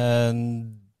 altså...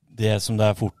 Det som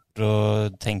det fort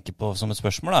å tenke på som et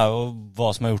spørsmål jo hva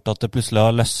som har gjort at det plutselig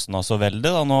har løsnet så veldig.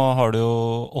 Da. Nå har du jo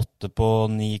 8 på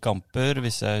 9 kamper,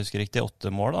 hvis jeg husker riktig,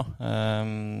 8 mål.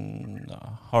 Da.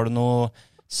 Har du noe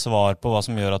svar på hva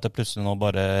som gjør at det plutselig nå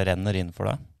bare renner inn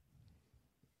for deg?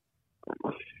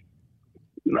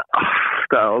 Nei,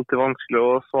 det alltid vanskelig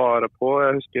å svare på.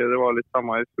 Jeg husker det var litt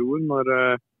samme I fjor, når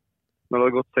det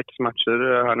hadde gått 6 matcher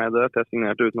her nede, jeg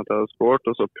signerte uten at jeg hadde skåret,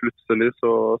 og så plutselig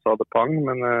så sa det pang,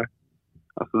 men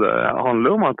altså det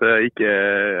handler jo om at jeg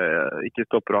ikke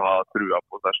stopper å ha trua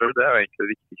på seg selv. Det jo egentlig det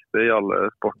viktigste I alle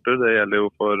sporter. Det gjelder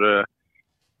jo for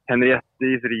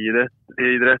Henriette I friidrett,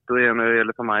 og det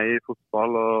gjelder for meg I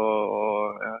fotball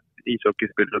og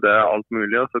ishockeyspill, og det alt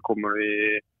mulig, og så kommer vi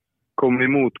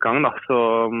I motgang da, så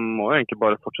må jeg egentlig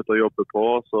bare fortsette å jobbe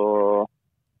på,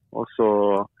 og så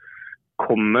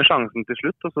kommer sjansen til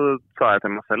slutt, og så sa jeg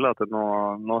til meg selv at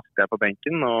nå sitter jeg på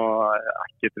benken, og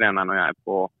ikke treneren og jeg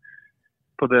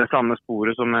på det samme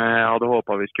sporet som jeg hadde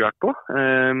håpet vi skulle vært på.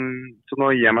 Så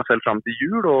nå gir jeg meg selv frem til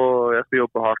jul, og jeg skal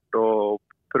jobbe hardt og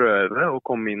prøve å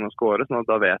komme inn og score, så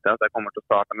da vet jeg at jeg kommer til å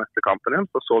starte neste kampen igjen.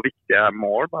 Så viktig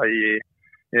mål da, I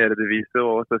Eredivisie,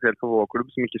 og spesielt for vår klubb,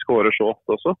 som ikke scorer så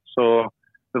ofte også. Så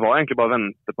det var egentlig bare å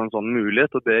vente på en sånn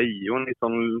mulighet, og det gir jo en litt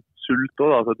sånn sult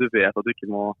også, da, så du vet at du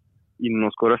ikke må inn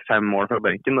og skåre 5 mål fra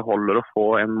benken. Det holder å få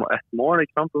ett mål,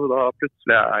 ikke sant? Og da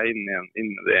plutselig jeg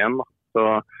inne det igjen. Da. Så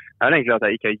det egentlig at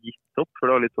jeg ikke har gitt opp, for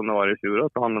det var litt sånn det var I fjor.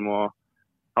 At det handler om å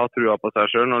ha trua på seg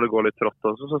selv. Når det går litt trått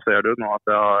også, så ser du nå at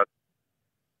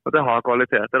jeg har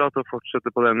kvaliteter da, til å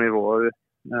fortsette på det nivået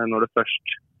når det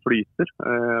først flyter.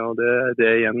 Og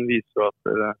det igjen viser jo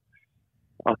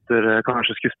at dere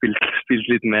kanskje skulle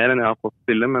spilt litt mer enn jeg har fått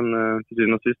spille, men til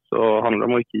syvende og sist så handler det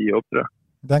om å ikke gi opp, tror jeg.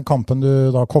 Den kampen du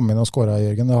da kom inn og skåret,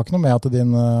 Jørgen, det har ikke noe med at din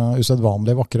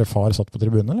usedvanlige vakre far satt på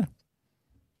tribunen, eller?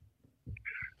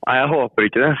 Nei, jeg håper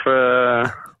ikke det, for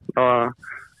jeg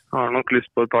har nok lyst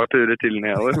på et par turer til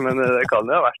nedover, men det kan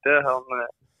jo ha vært det.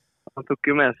 Han tok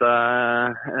jo med seg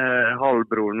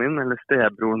halvbroren min, eller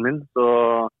stebroren min, så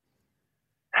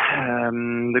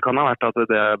Det kan ha vært at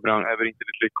det bringte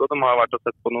litt lykke, og de har vært og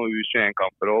sett på noen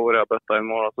U21-kamper hvor jeg har bøtta inn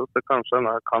mål også, så det kanskje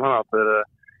kan hende at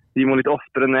de må litt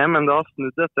oftere ned, men det har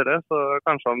snudd etter det, så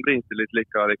kanskje han bringte litt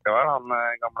lykke likevel, han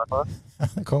gamle far.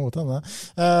 Det kan godt hende.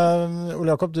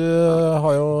 Ole Jakob, du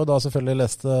har jo da selvfølgelig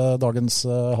lest dagens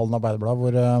Halden Arbeiderblad,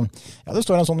 hvor det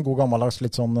står en sånn god gammeldags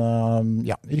litt sånn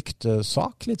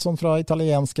ryktesak, litt sånn fra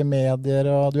italienske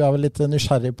medier, og du er vel litt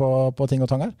nysgjerrig på ting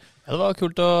og tang her? Ja, det var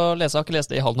kult å lese. Jeg har ikke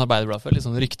lest det i Halden Arbeiderblad før. Litt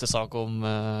sånn ryktesak om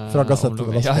fra Gazette.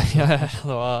 Det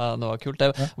var kult.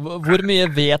 Hvor mye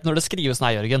vet når det skrives?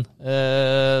 Nei, Jørgen.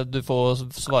 Du får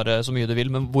svare så mye du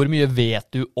vil, men hvor mye vet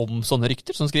du om sånne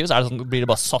rykter som skrives? Sånn, blir det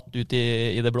bare satt ut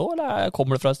i det blå, eller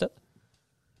kommer det fra et sted?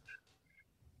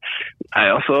 Nei,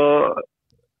 altså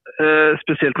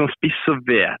spesielt som spiss så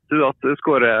vet du at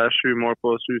skårer jeg 7 mål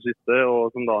på 7 siste,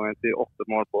 og som Daniel sier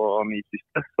 8 mål på 9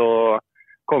 siste, så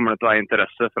kommer det til å være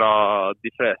interesse fra de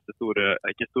fleste store,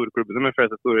 ikke store klubbene, men de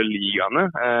fleste store ligaene.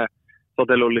 Så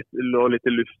at det lå litt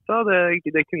i lufta,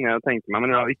 det kunne jeg tenke meg,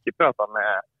 men jeg har ikke pratet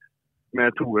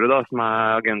med Tore, da, som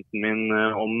er agenten min,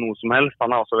 om noe som helst.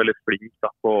 Han er også veldig flink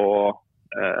da, på,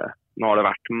 nå har det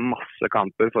vært masse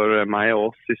kamper for meg og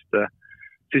oss siste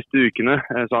ukene,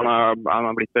 så han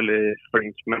har blitt veldig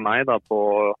flink med meg da, på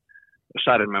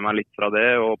skjerme meg litt fra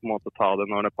det, og på en måte ta det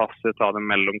når det passer, ta det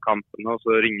mellom kampene, og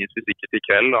så ringes vi sikkert i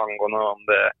kveld angående om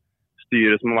det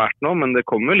styret som har vært nå, men det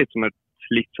kommer litt som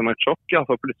et sjokk, ja,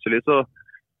 for plutselig så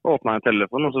åpnet jeg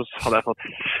telefonen, og så hadde jeg fått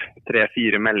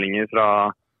 3-4 meldinger fra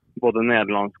både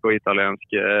nederlandske og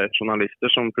italienske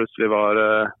journalister som plutselig hadde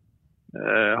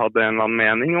en eller annen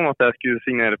mening om at jeg skulle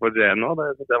signere for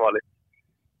Genoa. Det var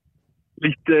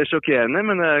litt sjokkerende,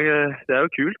 men det er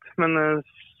jo kult, men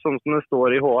sånn som det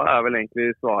står i HA er vel egentlig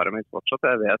svaret mitt fortsatt.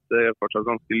 Jeg vet fortsatt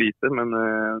ganske lite, men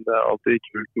det er alltid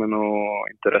kult med noe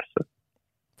interesse.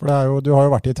 For du har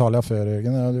jo vært i Italia før,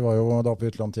 Jørgen. Du var jo da på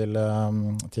utland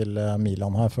til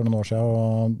Milan her for noen år siden,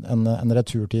 og en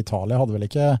retur til Italia hadde vel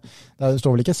ikke, det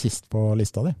står vel ikke sist på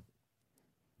lista di?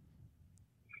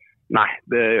 Nei,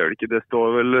 det gjør det ikke. Det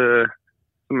står vel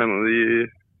som en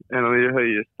av de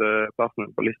høyeste plassene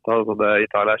på lista. Altså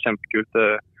Italia er kjempekult.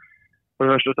 For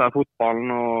det første så er fotballen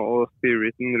og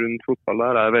spiriten rundt fotball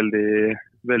der er veldig,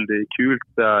 veldig kult.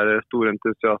 Det er stor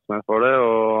entusiasme for det,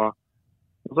 og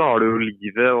så har du jo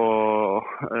livet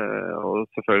og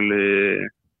selvfølgelig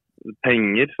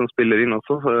penger som spiller inn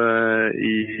også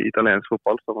i italiensk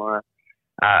fotball, som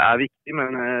er viktig.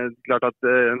 Men klart at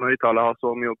når Italia har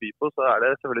så mye å by på, så er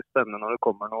det selvfølgelig spennende når det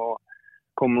kommer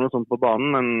noe sånt på banen.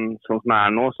 Men sånn som det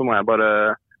er nå, så må jeg bare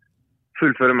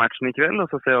fullføre matchen i kveld,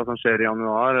 og så se hva som skjer i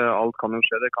januar. Alt kan jo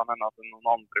skje. Det kan hende at noen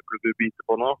andre klubber biter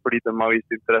på nå, fordi de har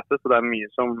vist interesse. Så det er mye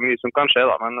som kan skje,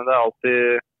 da. Men det er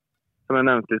alltid, som jeg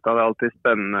nevnte litt, det er alltid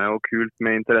spennende og kult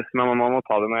med interesse. Men man må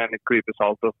ta det med en klype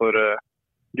salt, for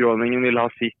Groningen vil ha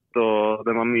sitt, og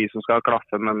det var mye som skal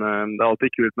klaffe. Men det er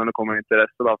alltid kult når det kommer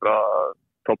interesse da, fra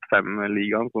topp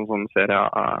 5-ligaen, sånn serie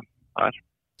er.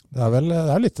 Det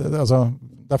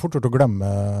er fort gjort å glemme,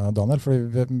 Daniel, for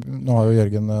nå har jo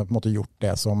Jørgen på en måte gjort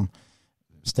det som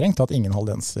strengt tatt ingen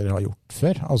haldenser har gjort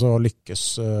før. Altså lykkes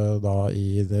da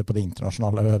på det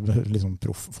internasjonale liksom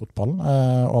proffotballen,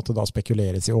 og at det da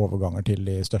spekuleres i overganger til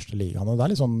de største ligaene. Det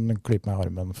er litt sånn klyp med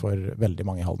armen for veldig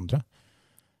mange i Halden, tror jeg.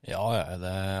 Ja,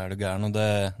 det er det gærent.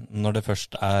 Når det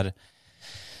først er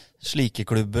slike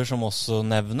klubber som også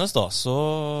nevnes, da, så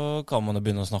kan man jo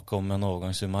begynne å snakke om en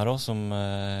overgangssum her også, som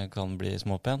kan bli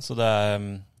småpen. Så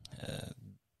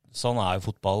sånn er jo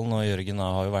fotballen, og Jørgen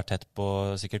har jo vært tett på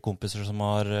sikkert kompiser som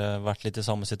har vært litt i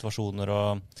samme situasjoner.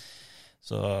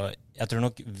 Så jeg tror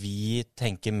nok vi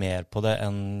tenker mer på det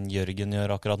enn Jørgen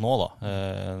gjør akkurat nå, da.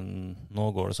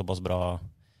 Nå går det såpass bra.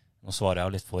 Nå svarer jeg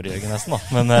jo litt for Jørgen nesten, da.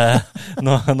 Men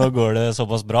nå går det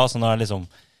såpass bra, så nå er det liksom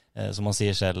som man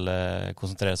sier selv,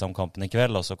 konsentrere seg om kampen i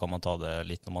kveld, og så kan man ta det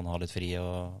litt når man har litt fri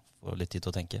og får litt tid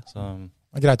til å tenke. Så.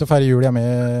 Det er greit å feire jul hjemme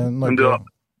i Norge.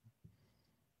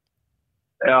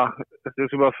 Ja, jeg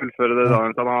skal bare fullføre det.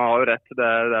 Han har jo rett. Det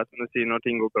er som du sier, når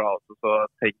ting går bra, så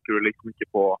tenker du liksom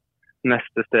ikke på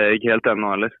neste steg helt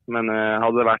ennå, eller. Men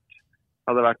hadde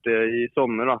det vært i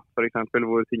sommer, da, for eksempel,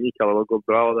 hvor ting ikke hadde gått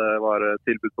bra, og det var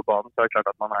tilbud på banen, så er det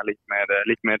klart at man er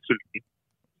litt mer sulten.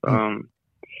 Så.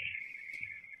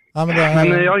 Ja, men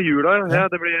ja, jula,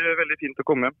 det blir veldig fint å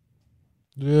komme hjem.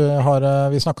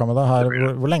 Vi snakket med deg her,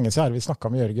 hvor lenge siden vi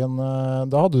snakket med Jørgen?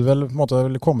 Da hadde du vel på en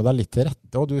måte kommet deg litt til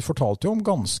rette, og du fortalte jo om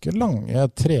ganske lange,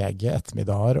 trege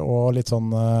ettermiddager og litt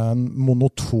sånn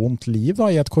monotont liv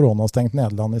da, i et koronastengt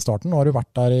Nederland i starten. Nå har du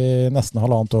vært der i nesten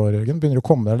 1,5 år, Jørgen. Begynner du å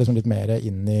komme deg liksom litt mer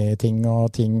inn i ting,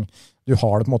 og ting du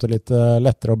har det på en måte litt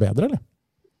lettere og bedre, eller?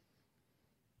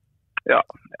 Ja,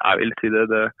 jeg vil si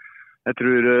det. Jeg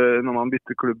tror når man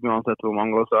bytter klubb, uansett hvor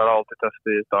man går, så det alltid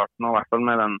tøft i starten, og I hvert fall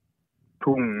med den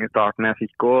tunge starten jeg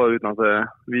fikk også, uten at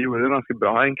vi gjorde det ganske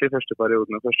bra egentlig I første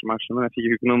perioden og første matchen, men jeg fikk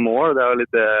jo ikke noe mål, det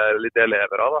litt det jeg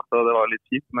lever av da, så det var litt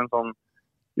kjipt, men sånn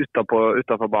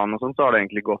utenfor banen og sånn, så har det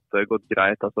egentlig gått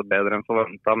greit, altså bedre enn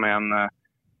forventet med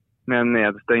en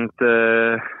nedstengt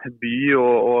by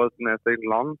og et nedstengt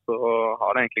land, så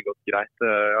har det egentlig gått greit.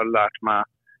 Jeg har lært meg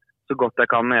så godt jeg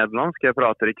kan nederlandsk, jeg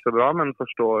prater ikke så bra, men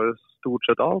forstår stort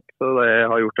sett alt, så det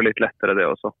har gjort det litt lettere det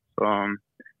også, så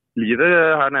livet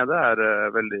her nede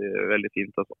veldig, veldig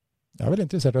fint også. Jeg veldig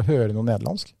interessert I å høre noe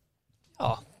nederlandsk.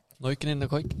 Ja, Neuken inne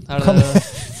koik.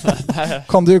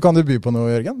 Kan du by på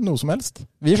noe, Jørgen? Noe som helst?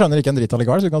 Vi skjønner ikke en dritt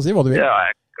alligar, så du kan si hva du vil. Ja,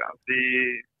 jeg kan si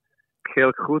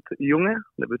helt godt junge.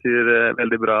 Det betyr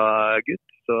veldig bra gutt,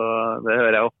 så det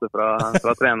hører jeg ofte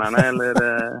fra trenerne eller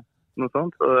noe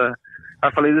sånt. Så, I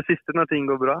hvert fall I det siste når ting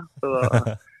går bra, så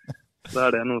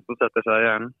da det noe som setter seg I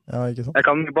hjernen. Ja, ikke sant? Jeg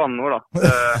kan mye banneord da,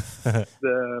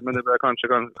 men det bør kanskje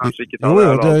ikke ta det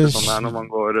alltid sånn der når man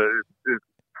går ut.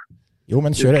 Jo,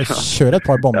 men kjør et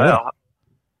par banneord. Ja,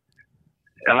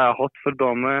 jeg har hatt for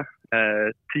dame,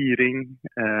 tiring,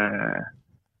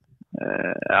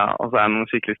 ja, og så det noen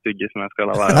skikkelig stygge som jeg skal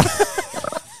la være.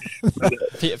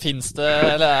 Finns det,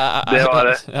 eller det var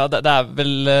det. Ja, det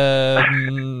vel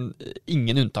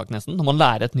ingen unntak nesten når man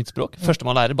lærer et nytt språk. Første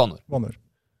man lærer banneord.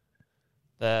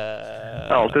 Det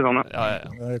alltid sånn, ja.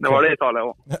 Det var det I Italia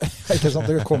også. Ikke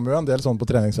sant, det kommer jo en del sånn på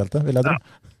treningsfeltet, vil jeg tro.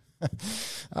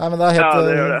 Nei, men det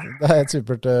helt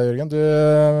supert, Jørgen.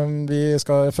 Vi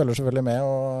skal følge selvfølgelig med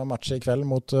og matche I kveld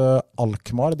mot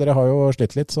Alkmaar. Dere har jo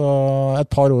slitt litt, så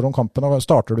et par ord om kampen.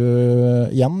 Starter du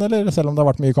igjen, eller selv om det har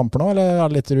vært mye kamper nå, eller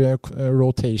det litt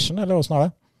rotation, eller hvordan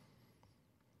det?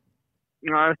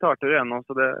 Nei, jeg starter igjen nå,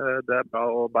 så det bra,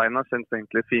 og beina kjennes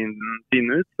egentlig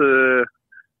fine ut.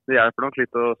 Det hjelper nok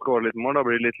litt å skåre litt mål, da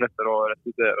blir det litt lettere å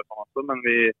restituere og sånn også, men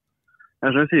vi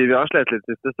har slet litt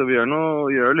siste, så vi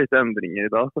gjør litt endringer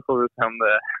I dag, så får vi se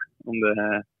om det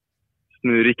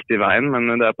snur riktig veien,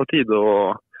 men det på tide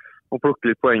å plukke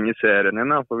litt poeng I serien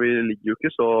igjen, for vi ligger jo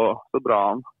ikke så bra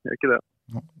an, gjør ikke det.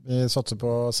 Ja, vi satser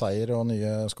på seier og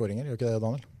nye skåringer, gjør ikke det,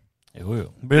 Daniel? Jo.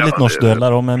 Det blir litt norsk duell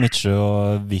der også med Mitche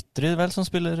og Vitri, vel, som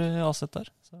spiller I Aset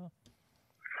der. Så.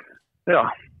 Ja.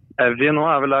 Evje nå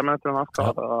vel der med at han har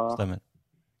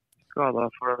skada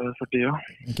for tida.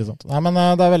 Ikke sant. Nei, men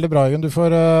det veldig bra, Jørgen. Du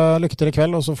får lykke til I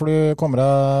kveld, og så får du komme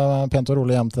deg pent og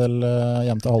rolig hjem til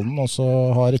Halden, og så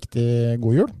ha riktig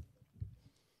god jul.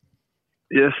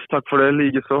 Yes, takk for det.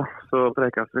 Like så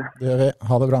prekes vi. Det gjør vi.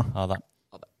 Ha det bra. Ha det.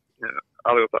 Ja,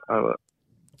 ha det godt. Ha det.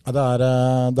 Ja,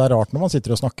 det rart når man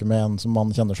sitter og snakker med en som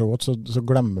man kjenner så godt, så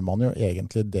glemmer man jo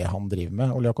egentlig det han driver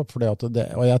med, Ole Jakob, og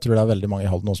jeg tror det veldig mange I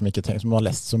Halden nå som ikke tenker, som har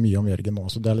lest så mye om Jørgen nå,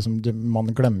 så det liksom,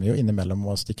 man glemmer jo innimellom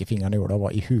å stikke fingeren I jorda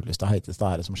hva I huleste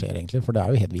heiteste det som skjer egentlig, for det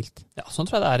jo helt vilt. Ja, sånn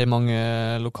tror jeg det I mange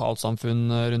lokalsamfunn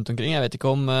rundt omkring. Jeg vet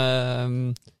ikke om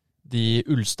de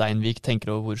Ulsteinvik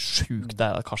tenker over hvor sjukt det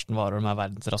at Karsten Warholm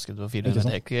verdens raskeste på 400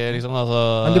 tek, liksom. Altså,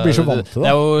 men du blir så vant til det.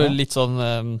 Det jo litt sånn,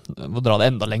 å dra det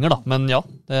enda lenger da, men ja,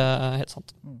 det helt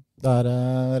sant. Det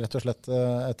rett og slett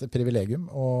et privilegium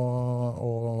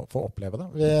å få oppleve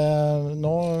det.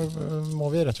 Nå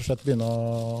må vi rett og slett begynne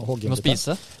å hogge inn litt.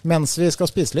 Spise. Mens vi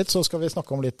skal spise litt, så skal vi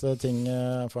snakke om litt ting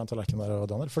på en tallerken der,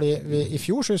 Daniel. Fordi I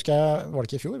fjor, så husker jeg, var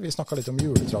det ikke I fjor, vi snakket litt om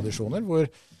juletradisjoner, hvor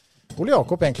Ole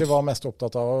Jakob egentlig var mest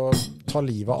opptatt av å ta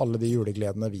livet av alle de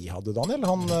julegledene vi hadde, Daniel.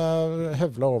 Han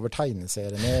høvla over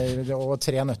tegneseriene og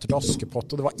 3 nøtter til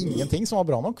Askepott, og det var ingenting som var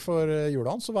bra nok for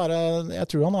jula hans. Så jeg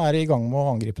tror han I gang med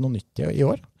å angripe noe nytt I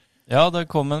år. Ja,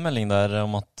 det kom en melding der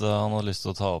om at han hadde lyst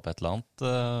til å ta opp et eller annet.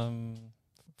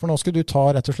 For nå skulle du ta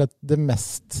rett og slett det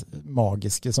mest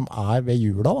magiske som ved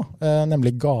jula, da,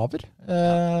 nemlig gaver.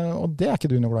 Og det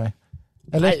ikke du noe glad I.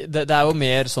 Eller? Nei, det jo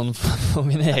mer sånn for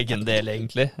min egen del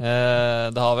egentlig.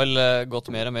 Det har vel gått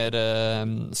mer og mer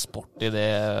sport I det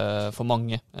for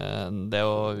mange. Det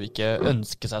å ikke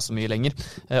ønske seg så mye lenger.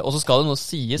 Og så skal det nå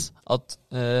sies at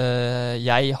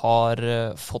jeg har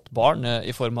fått barn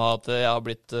I form av at jeg har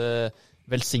blitt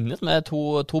velsignet med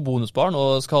to bonusbarn,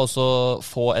 og skal også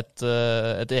få et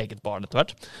eget barn etter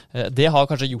hvert. Det har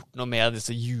kanskje gjort noe med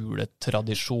disse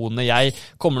juletradisjonene. Jeg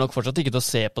kommer nok fortsatt ikke til å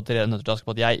se på 3 nøtter til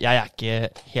Askepott. Jeg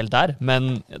ikke helt der,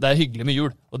 men det hyggelig med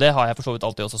jul, og det har jeg for så vidt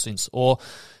alltid også syns. Og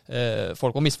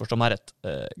folk må misforstå meg rett.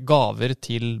 Gaver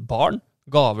til barn,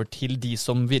 gaver til de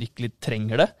som virkelig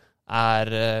trenger det,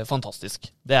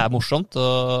 fantastisk. Det morsomt,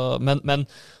 men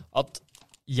at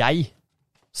jeg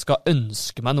skal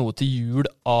ønske meg noe til jul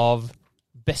av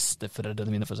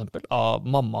besteforeldrene mine, for eksempel, av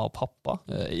mamma og pappa.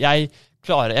 Jeg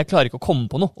jeg klarer ikke å komme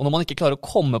på noe. Og når man ikke klarer å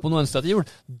komme på noe ønskelig til jul,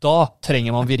 da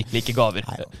trenger man virkelig ikke gaver.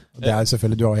 Nei, det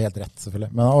selvfølgelig, du har helt rett,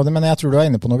 selvfølgelig. Men jeg tror du er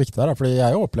inne på noe viktig der, fordi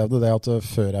jeg opplevde det at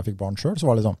før jeg fikk barn selv, så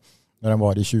var det liksom, når jeg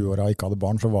var i 20-åra og ikke hadde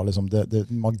barn, så var liksom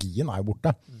magien er jo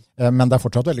borte. Men det er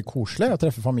fortsatt veldig koselig å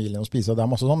treffe familien og spise, og det er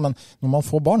masse sånn. Men når man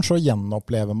får barn, så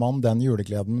gjenopplever man den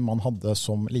julegleden man hadde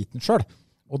som liten selv.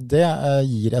 Og det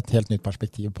gir et helt nytt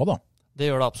perspektiv på det. Det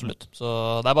gjør det absolutt. Så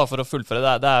det er bare for å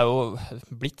fullføre. Det er jo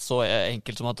blitt så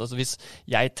enkelt som at altså, hvis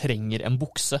jeg trenger en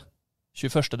bukse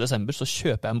 21. desember, så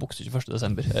kjøper jeg en bukse 21.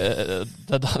 desember.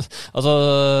 Altså,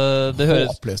 det høres...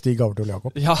 Håpløst i gaver til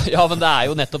Jakob. Ja, men det er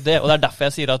jo nettopp det. Og det er derfor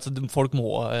jeg sier at folk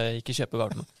må ikke kjøpe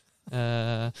gaver til meg.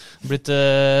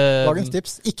 Dagens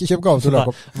tips, ikke kjøp gaver til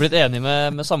Jakob. Blitt enig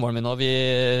med samboeren min, og vi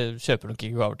kjøper nok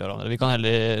ikke gaver til hverandre. Vi kan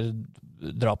heller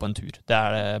dra på en tur. Det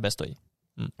er det beste å gi.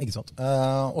 Ikke sant.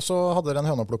 Og så hadde dere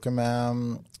en hønoplukke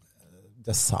med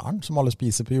desserten som alle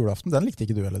spiser på julaften. Den likte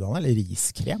ikke du heller, Daniel.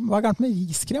 Riskrem. Hva er gærent med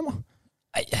riskrem, da?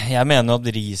 Jeg mener at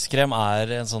riskrem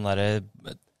er en sånn der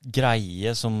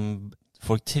greie som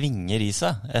folk tvinger i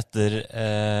seg etter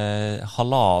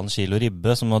 1,5 kilo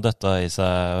ribbe som må døtta i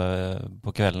seg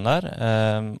på kvelden der.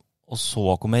 Og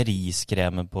så kommer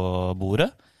riskremen på bordet.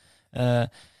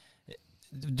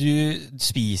 Du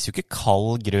spiser jo ikke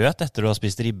kald grøt etter du har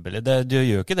spist ribbe. Du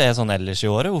gjør jo ikke det sånn ellers i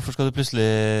året. Hvorfor skal du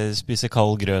plutselig spise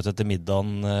kald grøt etter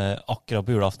middagen akkurat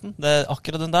på julaften?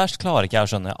 Akkurat den der klarer ikke jeg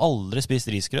å skjønne. Jeg har aldri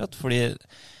spist risgrøt, fordi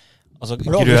altså,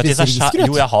 grøt i seg selv.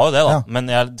 Jo, jeg har jo det da,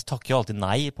 men jeg takker jo alltid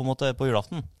nei på en måte på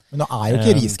julaften. Men nå er jo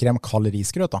ikke riskrem kald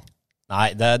risgrøt da. Nei,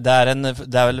 det er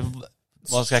vel,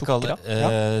 hva skal jeg kalle det?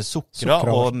 Sukra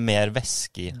og mer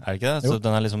væske i, er det ikke det? Så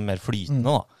den er liksom mer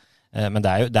flytende da. Men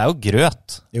det er jo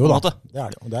grøt. Jo da, det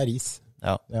er det. Og det er ris.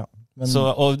 Ja. Men... Så,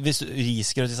 og hvis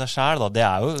risgrøt i seg selv, da, det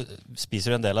er jo,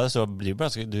 spiser du en del av det, så blir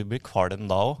du blir kvalm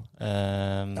da også.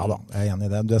 Ja da, jeg er enig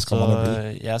i det. Det skal man jo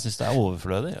bli. Jeg synes det er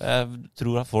overflødig. Jeg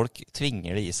tror at folk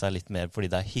tvinger det i seg litt mer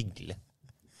fordi det er hyggelig.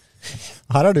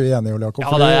 Her er du enig, Ole Jakob.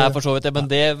 Ja, det er for så vidt det, men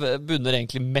det bunner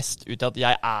egentlig mest ut i at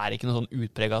jeg er ikke noe sånn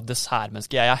utpreget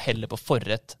dessertmenneske. Jeg er heller på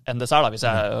forrett enn dessert da, hvis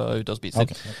jeg er ute og spiser.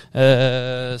 Okay.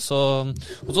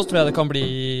 Og så tror jeg det kan bli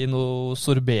noe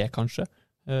sorbet kanskje,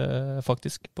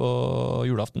 faktisk, på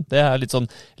julaften. Det er litt sånn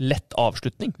lett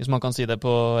avslutning, hvis man kan si det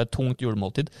på et tungt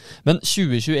julemåltid. Men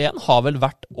 2021 har vel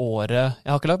vært året,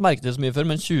 jeg har ikke lagt merke til det så mye før,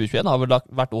 men 2021 har vel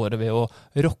vært året ved å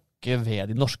rokke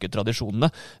ved de norske tradisjonene.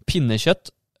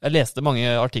 Pinnekjøtt, jeg leste mange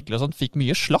artikler og sånt, fikk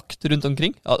mye slakt rundt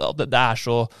omkring. Det er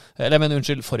så, eller jeg mener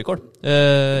unnskyld, fårikål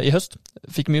i høst.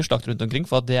 Fikk mye slakt rundt omkring,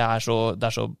 for at det er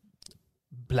så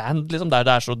bland, liksom. Det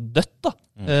er så dødt, da.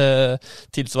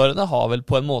 Tilsvarende har vel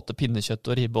på en måte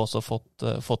pinnekjøtt og ribbe også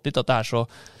fått litt, at det er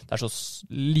så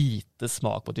lite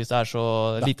smak på et vis, det er så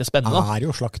lite spennende. Det er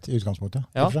jo slakt i utgangspunktet,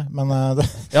 men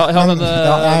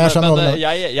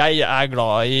jeg er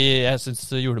glad i, jeg synes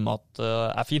julemat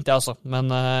er fint, altså,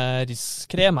 men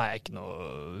riskrem er jeg ikke noe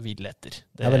vill etter.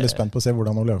 Jeg er veldig spent på å se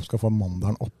hvordan Ole Jakob skal få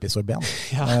mandelen opp i sorbeten,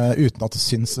 uten at det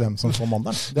syns hvem som får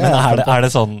mandelen. Men er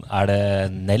det sånn, er det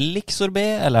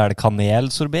nelliksorbet, eller er det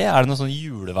kanelsorbet? Er det noen sånn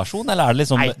juleversjon, eller er det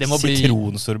liksom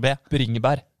sitronsorbet?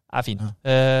 Bringebær er fint.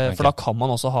 For da kan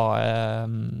man også ha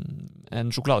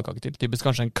en sjokoladekake til. Typisk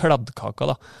kanskje en kladdkake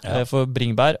da. For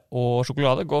bringebær og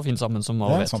sjokolade går fint sammen, som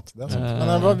alle vet. Det er sant.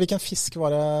 Men hvilken fisk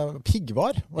var det?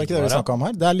 Piggvar? Var ikke det vi snakket om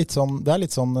her? Det er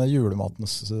litt sånn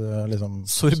julematens liksom,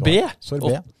 sorbet?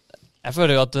 Sorbet. Jeg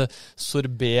føler jo at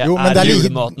sorbet er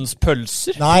julematens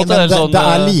pølser. Nei, men det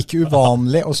er like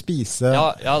uvanlig å spise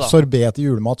sorbet til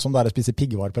julemat som det er å spise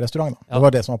piggvar på restaurant. Da. Det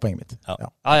var det som var poenget mitt.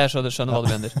 Ja, jeg skjønner hva du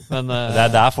mener. Men, det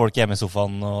er der folk hjemme i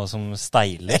sofaen som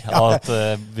steiler, at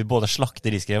vi både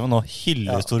slakter riskreven og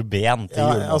hyller sorbeten til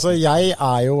julemat. Altså, jeg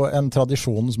er jo en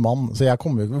tradisjonens mann, så jeg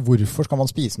kommer jo ikke, hvorfor skal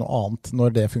man spise noe annet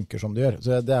når det funker som det gjør?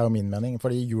 Så det er jo min mening,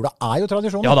 fordi jula er jo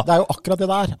tradisjonen. Det er jo akkurat det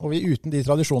der, og uten de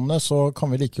tradisjonene så kan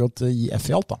vi like godt gi F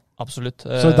i alt da. Absolutt.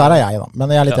 Så der er jeg da,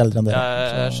 men jeg er litt eldre enn dere.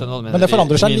 Jeg skjønner hva du mener. Men det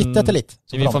forandrer seg litt etter litt.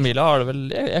 I min familie har det vel,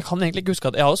 jeg kan egentlig ikke huske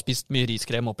at jeg har jo spist mye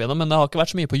riskrem opp igjennom, men det har ikke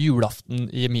vært så mye på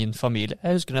julaften i min familie.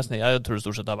 Jeg husker nesten, jeg tror det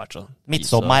stort sett har vært sånn.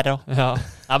 Midtsommer og... Ja,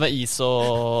 med is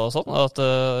og sånn, at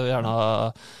vi gjerne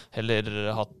har heller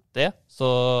hatt det.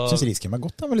 Jeg synes riskrem er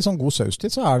godt, det er veldig sånn god saus til,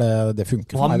 så det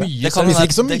funker for meg. Det kan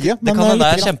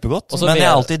være kjempegodt, men jeg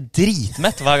er alltid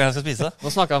dritmett hver gang jeg skal spise.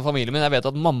 Nå snakker jeg om familien min, jeg vet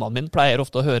at mammaen min pleier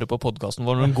ofte å høre på podcasten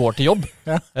hvor hun går til jobb.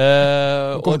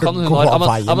 Og at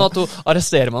hun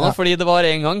arresterer meg nå, fordi det var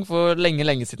en gang for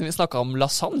lenge siden vi snakket om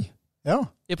lasagne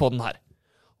i podden her.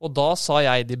 Og da sa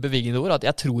jeg de bevingende ord at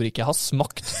jeg tror ikke jeg har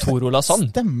smakt Toro lasagne.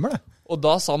 Stemmer det. Og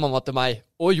da sa mamma til meg,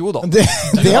 jo da, det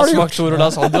har smakt Chorola,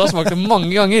 sa hun. Du har smakt det mange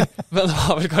ganger, men det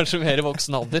var vel kanskje mer i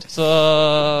voksen alder. Så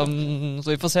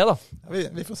vi får se da.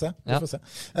 Vi får se.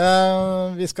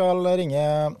 Vi skal ringe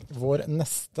vår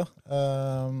neste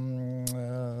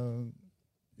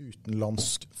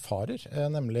utenlandsfarer,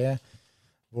 nemlig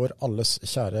vår alles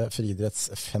kjære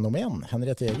friidrettsfenomen,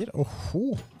 Henriette Jæger. Og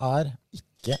hun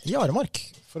ikke i Aremark,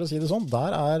 for å si det sånn.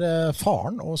 Der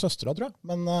faren og søstera, tror jeg.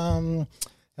 Men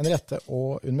Henriette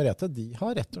og Unn Merete, de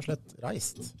har rett og slett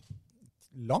reist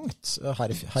langt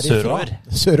herifra.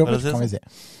 Sørover, kan vi si.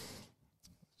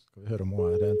 Skal vi høre om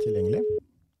hun tilgjengelig.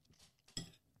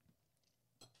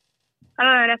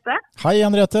 Hallo, Henriette. Hei,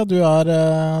 Henriette. Du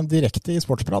direkte i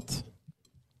Sportsprat.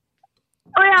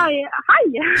 Hei!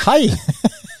 Hei!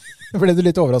 Ble du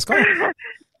litt overrasket?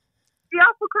 Ja,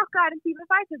 for klokka en time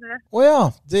feil. Ja,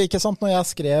 det er ikke sant når jeg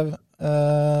skrev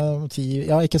 10.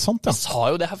 Ja, ikke sant, ja. Jeg sa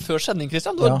jo det her før sending,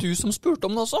 Kristian. Det var du som spurte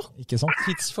om det også. Ikke sant.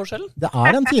 Tidsforskjellen. Det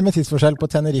en time tidsforskjell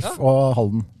på Tenerife og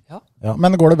Halden. Ja.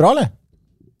 Men går det bra, eller?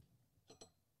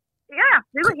 Ja,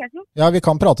 det går helt fint. Ja, vi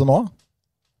kan prate nå.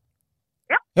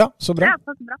 Ja, så bra. Ja,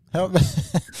 så bra. Ja.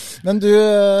 Men du,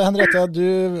 Henriette, du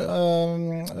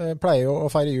pleier jo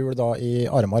å feire jul da i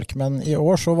Aremark, men i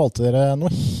år så valgte dere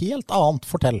noe helt annet.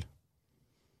 Fortell.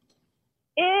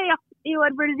 Ja, i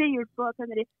år ble det jul på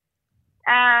Tenerife.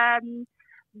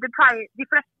 De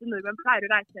fleste nordmenn pleier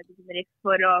å reise ned til Tenerife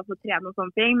for å få trene og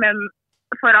sånne ting, men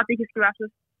for at det ikke skulle være så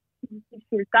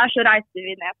fullt der, så reiste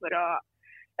vi ned for å,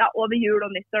 over jul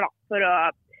og nyttår da, for å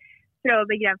prøve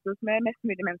å begrense oss med mest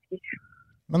mulig mennesker.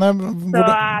 Så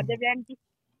det blir en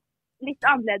litt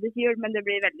annerledes jul, men det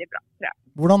blir veldig bra, tror jeg.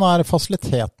 Hvordan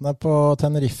fasilitetene på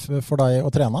Tenerife for deg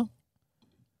å trene?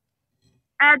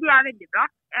 De veldig bra.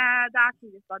 Det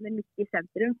friluftsbane midt i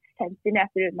sentrum, 50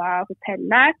 meter unna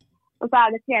hotellet. Og så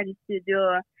det treningsstudio,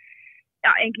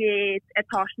 egentlig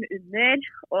etasjen under,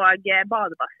 og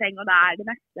badebasseng, og det det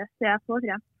meste. Så jeg får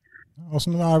trent.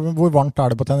 Hvor varmt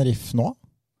det på Tenerife nå?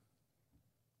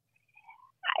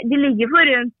 Det ligger på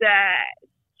rundt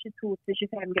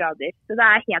 22-25 grader, så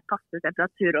det helt passe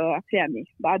temperatur og trening.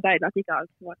 Det deilig at det ikke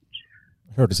så varmt.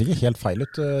 Hørtes ikke helt feil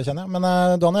ut, kjenner jeg. Men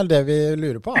Daniel, det vi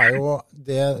lurer på jo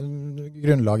det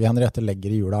grunnlaget Henriette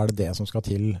legger i jula. Det som skal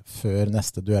til før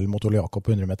neste duell mot Ole Jakob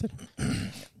på 100 meter?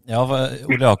 Ja,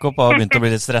 Ole Jakob har begynt å bli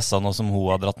litt stresset nå som hun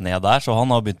har dratt ned der, så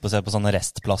han har begynt på å se på sånne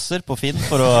restplasser på Finn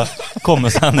for å komme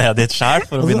seg ned dit selv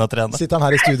for å begynne å trene. Sitter han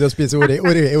her i studio og spiser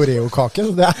Oreo-kake,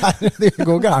 så det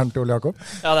går gærent, Ole Jakob.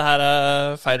 Ja, det her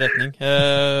feil retning.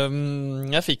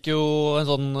 Jeg fikk jo en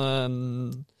sånn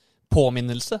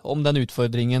påminnelse om den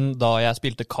utfordringen da jeg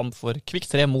spilte kamp for Kvikk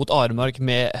 3 mot Aremark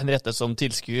med Henriette som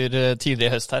tilskuer tidligere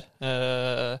i høst her.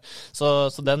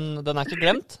 Så den ikke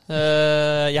glemt.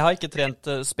 Jeg har ikke trent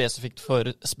spesifikt for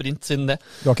sprint siden det.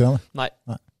 Du har ikke det? Nei.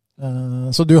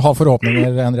 Så du har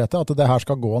forhåpninger, Henriette, at det her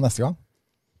skal gå neste gang?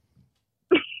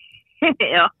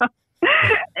 Ja.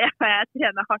 Jeg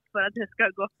trener hardt for at det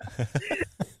skal gå.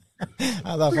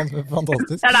 Ja, det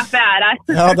fantastisk. Det derfor jeg her.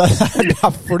 Ja, det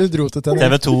derfor du dro til Tenerife.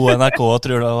 TV 2 og NRK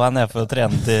tror du nede for å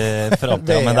trene til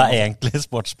fremtiden, men det egentlig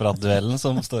Sportsprat-duellen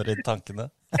som står i tankene.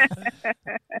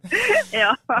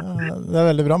 Ja. Det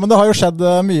veldig bra. Men det har jo skjedd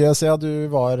mye siden du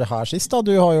var her sist. Da.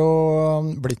 Du har jo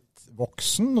blitt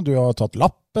voksen, og du har tatt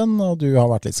lappen, og du har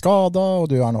vært litt skadet, og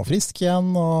du nå frisk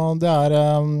igjen. Og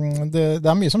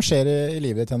det mye som skjer i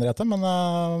livet ditt, Henriette, men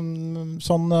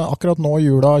sånn akkurat nå,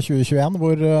 jula 2021,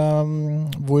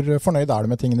 hvor fornøyd du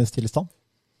med tingenes tilstand?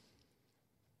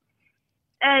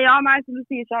 Ja, som du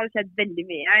sier, så har det skjedd veldig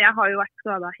mye. Jeg har jo vært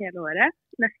skadet hele året,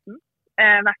 nesten.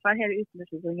 I hvert fall hele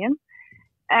utendørssesongen.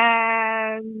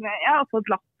 Jeg har fått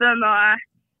lappen og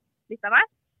litt av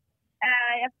hvert.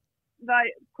 Jeg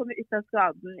kom ut av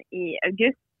skaden i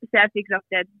august, så jeg fikk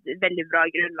lagt et veldig bra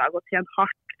grunnlag og trent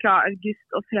hardt fra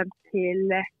august og frem til,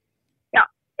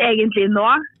 egentlig nå.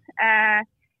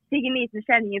 Fikk en liten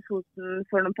kjenning i foten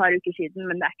for noen par uker siden,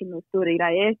 men det ikke noen store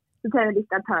greier. Så trener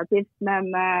litt alternativt, men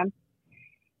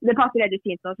det passer veldig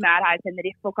fint nå som jeg her i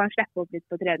Tenerife og kan slippe opp litt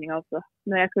på treninga også,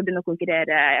 når jeg skal begynne å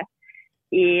konkurrere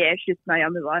i slutten av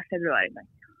januar-februar en gang.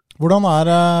 Hvordan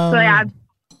Så jeg...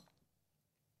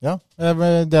 Ja,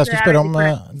 det jeg skulle spørre om,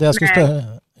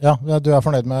 du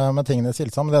fornøyd med tingenes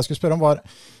tilstand, men det jeg skulle spørre om var,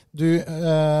 du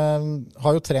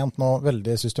har jo trent nå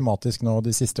veldig systematisk nå de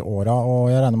siste årene,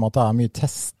 og jeg regner med at det mye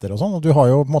tester og sånn, og du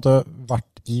har jo på en måte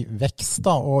vært i vekst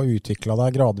da, og utviklet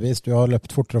deg gradvis, du har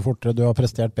løpt fortere og fortere, du har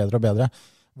prestert bedre og bedre.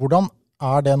 Hvordan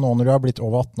det nå når du har blitt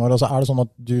over 18 år? Altså, det sånn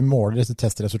at du måler disse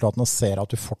testresultatene og ser at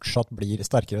du fortsatt blir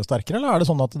sterkere og sterkere, eller det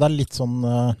sånn at det litt sånn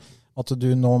at du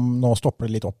nå stopper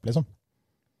det litt opp, liksom?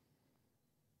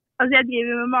 Altså jeg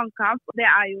driver med mannkamp, og det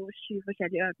jo 7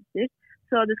 forskjellige øvelser.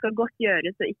 Så det skal godt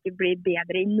gjøres å ikke bli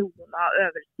bedre I noen av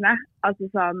øvelsene. Altså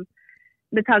sånn,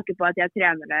 med tanke på at jeg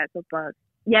trener det såpass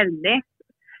jevnlig.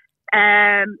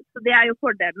 Så det jo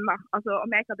fordelen da. Altså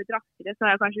om jeg ikke har blitt raskere, så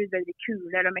har jeg kanskje blitt bedre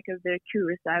kule, eller om jeg ikke har blitt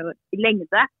kule, så jo I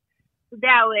lengde. Så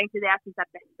det jo egentlig det jeg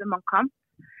synes best med mannkamp.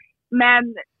 Men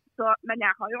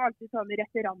jeg har jo alltid sånne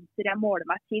referanser jeg måler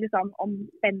meg til, sånn om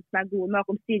spensten god nok,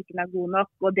 om styrken god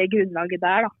nok, og det grunnlaget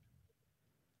der da.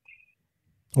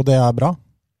 Og det bra?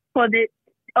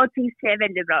 Og ting ser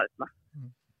veldig bra ut nå.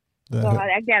 Så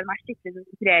jeg gleder meg skikkelig til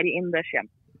å trere innendørs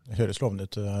hjem. Det høres lovende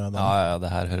ut. Ja,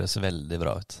 det her høres veldig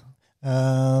bra ut.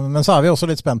 Men så vi også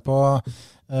litt spent på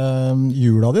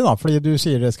jula di da, fordi du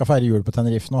sier dere skal feire jul på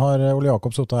Tenerife. Nå har Ole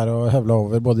Jakob suttet her og høvlet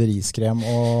over både riskrem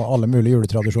og alle mulige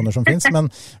juletradisjoner som finnes,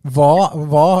 men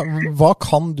hva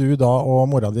kan du da og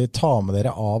mora di ta med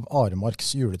dere av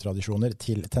Aremarks juletradisjoner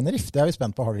til Tenerife? Det vi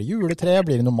spent på. Har dere juletre?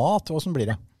 Blir det noe mat? Hvordan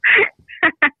blir det?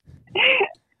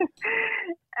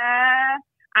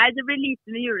 Nei, det blir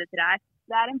lite med juletre her.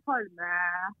 Det en palme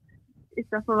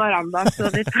utenfor verandaen, så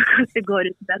vi faktisk går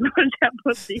ut den, holdt jeg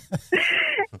på å si.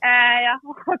 Jeg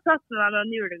har tatt med meg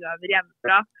noen julegaver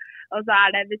hjemmefra, og så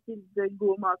det bestilt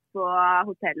god mat på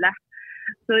hotellet.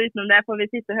 Så utenom det får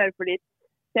vi sitte og høre på litt,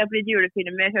 se på litt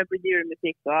julefilmer, høre på litt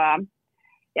julemusikk, og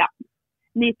ja,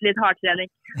 nyte litt hardtrening.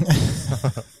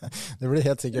 Det blir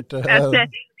helt sikkert...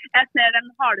 Jeg ser den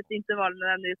hardeste intervallene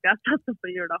denne uka. Jeg har tatt opp på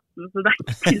julaften, så det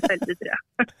ikke tilfeldig, tror jeg.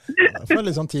 Jeg får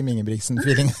litt sånn Team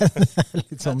Ingebrigtsen-feeling.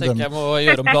 Sånn jeg tenker jeg må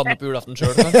gjøre om planen på julaften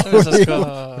selv, kanskje, hvis jeg skal...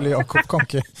 Jakob kan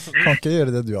ikke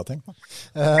gjøre det du har tenkt.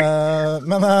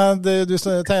 Men du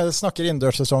snakker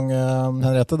innendørssesong,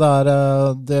 Henriette.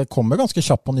 Det kommer ganske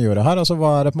kjapt på nyåret her. Altså,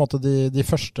 hva det på en måte de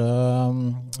første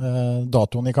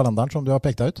datoene I kalenderen som du har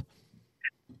pekt deg ut?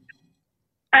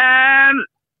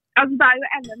 Altså, det jo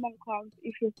enda mannkamp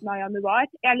I slutten av januar.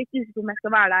 Jeg litt usikker på om jeg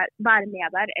skal være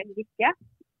med der eller ikke.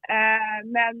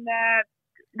 Men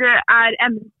det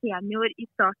enda senior I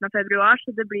starten av februar,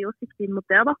 så det blir jo siktig inn mot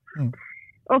det da.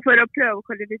 Og for å prøve å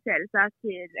kvalifisere seg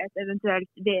til et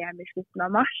eventuelt VM I slutten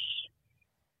av mars.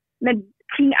 Men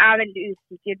ting veldig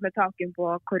usikkert med tanken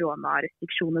på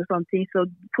koronarestriksjoner og sånne ting, så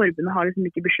forbundet har liksom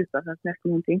ikke besluttet seg til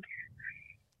nesten noen ting.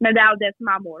 Men det jo det som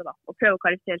målet da, å prøve å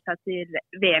kvalifisere seg til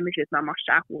VM I slutten av mars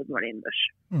hovedmålet innendørs.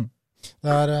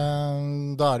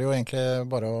 Da det jo egentlig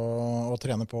bare å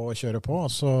trene på og kjøre på, og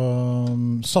så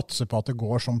satse på at det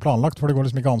går som planlagt, for det går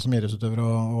liksom ikke an som idrettsutøver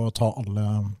å ta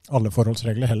alle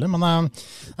forholdsregler heller. Men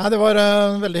det var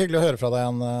veldig hyggelig å høre fra deg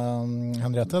igjen,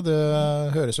 Henriette. Det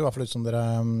høres jo I hvert fall ut som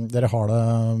dere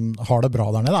har det bra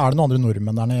der nede. Det noen andre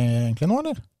nordmenn der nede egentlig nå,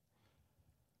 eller?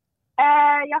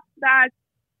 Ja, det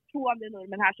 2 andre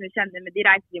nordmenn her som vi kjenner, men de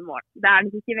reiser I morgen. Det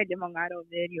nok ikke veldig mange her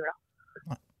over jula.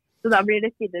 Nei. Så da blir det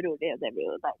stille og rolig, og det blir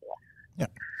jo deilig.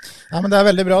 Ja, men det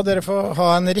veldig bra. Dere får ha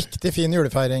en riktig fin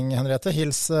julefeiring, Henriette.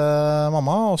 Hils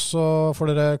mamma, og så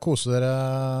får dere kose dere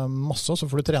masse, og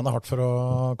så får du trene hardt for å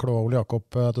klå Ole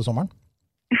Jakob til sommeren.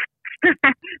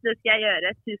 Det skal jeg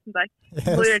gjøre. Tusen takk.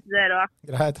 God jul til dere også.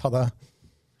 Greit, ha det.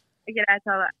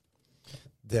 Greit, ha det.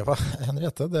 Det var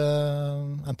Henriette. Det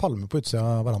en palme på utsida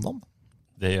av verandaen.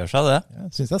 Det gjør seg det.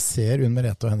 Jeg synes jeg ser Unn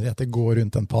Merete og Henriette gå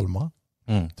rundt en palma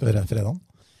til fredagen.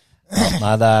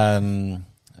 Nei,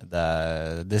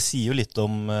 det sier jo litt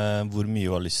om hvor mye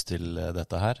du har lyst til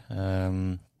dette her.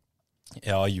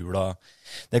 Ja, jula,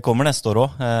 det kommer neste år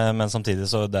også, men samtidig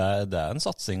så det en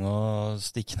satsing å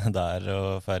stikke ned der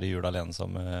og feire jul alene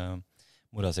sammen med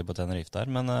mora si på Tenerife der.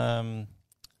 Men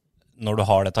når du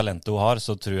har det talentet du har,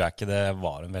 så tror jeg ikke det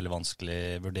var en veldig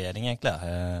vanskelig vurdering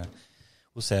egentlig.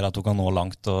 Hun ser at hun kan nå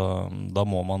langt, og da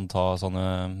må man ta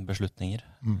sånne beslutninger,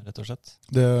 rett og slett.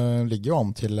 Det ligger jo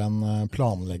an til en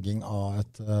planlegging av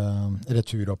et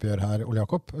returoppgjør her, Ole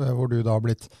Jakob, hvor du da har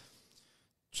blitt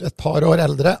et par år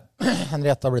eldre.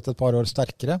 Henriette har blitt et par år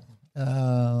sterkere.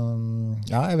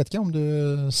 Ja, jeg vet ikke om du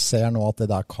ser nå at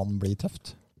det der kan bli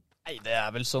tøft? Nei, det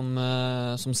vel som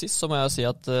sist, så må jeg si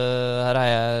at her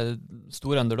jeg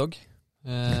stor underdog.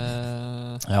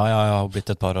 Ja, jeg har blitt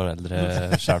et par år eldre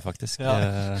selv faktisk.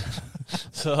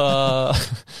 Så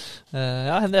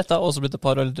ja, Henriette har også blitt et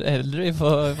par år eldre. Vi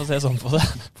får se sånn på det.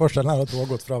 Forskjellen at du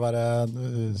har gått fra å være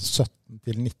 17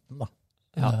 til 19 da.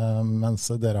 Mens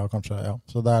dere har kanskje,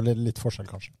 så det litt forskjell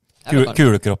kanskje.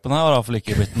 Kulekroppen her har i hvert fall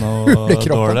ikke blitt noe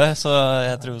dårlig, så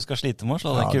jeg tror vi skal slite med å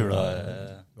slå den kula.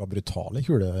 Det var brutale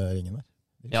kuleringene.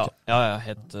 Ja,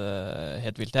 helt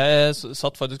vilt. Jeg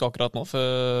satt faktisk akkurat nå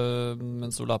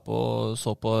mens du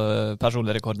så på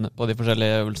personlige rekordene på de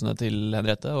forskjellige øvelsene til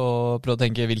Henriette, og prøvde å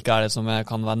tenke hvilke det som jeg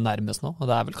kan være nærmest nå, og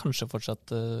det vel kanskje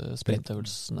fortsatt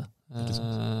sprintøvelsene.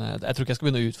 Jeg tror ikke jeg skal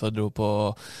begynne å utfordre henne på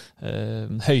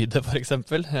høyde, for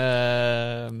eksempel.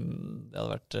 Det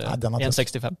hadde vært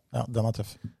 1,65. Ja, den er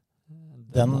tøff.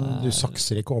 Du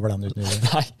sakser ikke over den uten videre.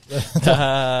 Nei,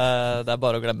 det er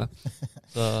bare å glemme.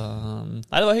 Så,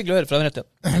 det var hyggelig å høre fra henne rett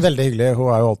igjen. Veldig hyggelig. Hun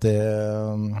er jo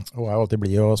alltid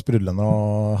blid og sprudlende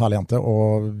og herlig jente,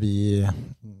 og vi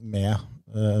med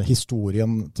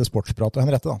historien til Sportsprat og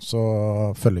Henriette, da, så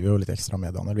følger vi jo litt ekstra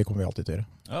med, Daniel. Vi kommer jo alltid til å gjøre.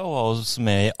 Ja, og var oss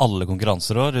med i alle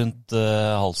konkurranser også, rundt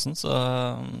halsen, så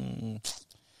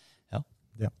ja.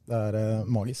 Ja, det er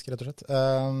magisk, rett og slett.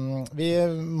 Vi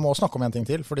må snakke om en ting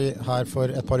til, fordi her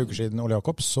for et par uker siden, Ole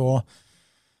Jakob, så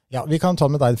ja, vi kan ta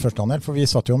det med deg først, Daniel, for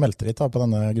vi satt jo og meldte litt da, på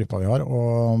denne gruppa vi har,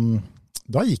 og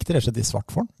da gikk det rett og slett i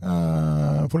svart for han.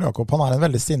 Ole Jakob, han er en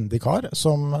veldig sindig kar,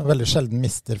 som veldig sjelden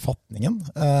mister fatningen,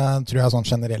 tror jeg sånn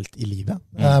generelt i livet.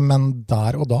 Men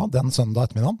der og da, den søndag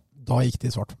ettermiddagen, da gikk det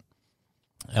i svart for han.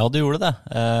 Ja, det gjorde det.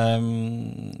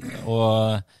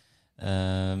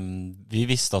 Vi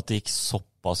visste at det gikk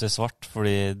såpass i svart,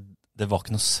 fordi det var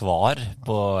ikke noe svar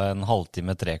på en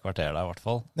halvtime, 3 kvarter der i hvert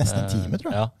fall. Nesten en time,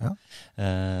 tror jeg. Ja.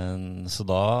 Så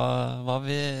da var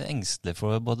vi engstelige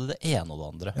for både det ene og det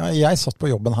andre. Ja, jeg satt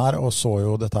på jobben her og så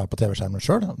jo dette her på TV-skjermen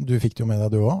selv. Du fikk det jo med deg,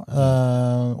 du også.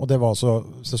 Og det var altså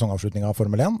sesongavslutningen av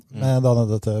Formel 1, med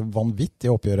dette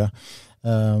vanvittige oppgjøret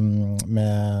med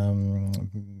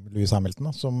Lewis Hamilton,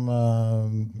 da, som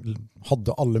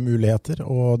hadde alle muligheter,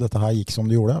 og dette her gikk som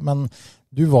det gjorde. Men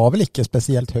du var vel ikke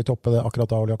spesielt høyt oppe akkurat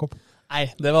da, Ole Jakob? Nei,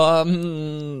 det var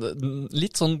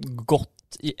litt sånn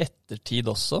godt i ettertid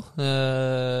også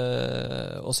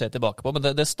å se tilbake på. Men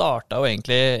det startet jo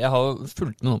egentlig, jeg har jo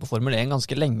fulgt med noen på Formel 1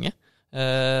 ganske lenge.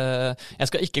 Jeg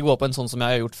skal ikke gå på en sånn som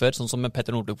jeg har gjort før, sånn som med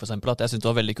Petter Northug for eksempel, at jeg synes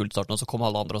det var veldig kult starten, og så kom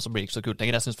alle andre, og så blir det ikke så kult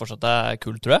lenger. Jeg synes fortsatt det er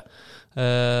kult, tror jeg.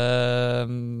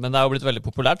 Men det er jo blitt veldig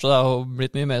populært, så det har jo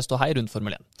blitt mye mer ståhei rundt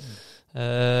Formel 1.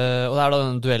 Og det er da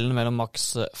den duellen mellom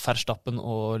Max Verstappen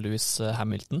og Lewis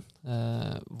Hamilton,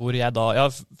 hvor jeg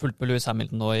har fulgt med Lewis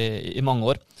Hamilton nå i mange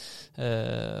år,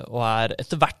 og er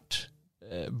etter hvert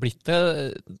blitt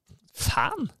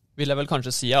fan, vil jeg vel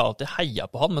kanskje si. Jeg har alltid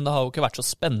heiet på han, men det har jo ikke vært så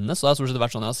spennende, så det har stort sett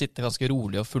vært sånn jeg har sittet ganske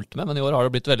rolig og fulgt med, men i år har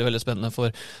det blitt veldig, veldig spennende, for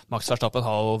Max Verstappen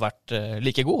har jo vært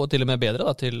like god, og til og med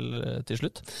bedre da, til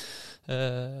slutt.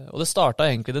 Og det startet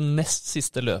egentlig det nest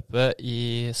siste løpet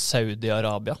i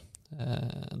Saudi-Arabia.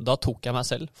 Da tok jeg meg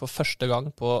selv for første gang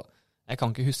på, jeg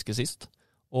kan ikke huske sist,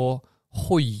 å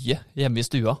hoie hjemme i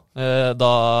stua,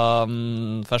 da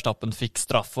Verstappen fikk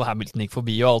straff og Hamilton gikk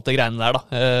forbi og alt det greiene der da.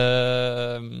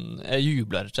 Jeg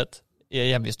jublet rett og slett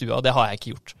hjemme i stua, og det har jeg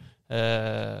ikke gjort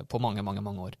på mange, mange,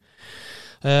 mange år.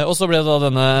 Og så ble det da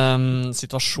denne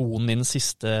situasjonen i den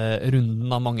siste runden,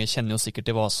 da mange kjenner jo sikkert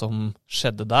til hva som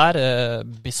skjedde der.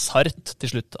 Bizarrt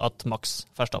til slutt at Max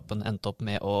Verstappen endte opp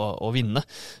med å vinne.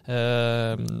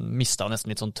 Mistet nesten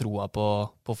litt sånn troa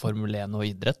på Formel 1 og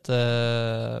idrett.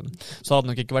 Så hadde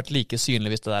det nok ikke vært like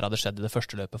synlig hvis det der hadde skjedd i det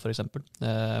første løpet, for eksempel.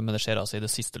 Men det skjer altså i det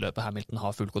siste løpet. Hamilton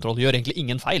har full kontroll. Gjør egentlig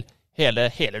ingen feil hele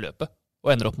løpet,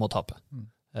 og ender opp med å tape.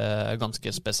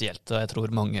 Ganske spesielt, og jeg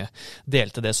tror mange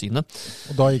delte det synet.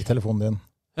 Og da gikk telefonen din?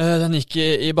 Den gikk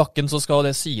i bakken, så skal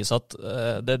det sies at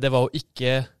det var jo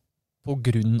ikke på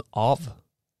grunn av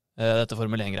dette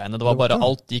Formel 1-greiene. Det var bare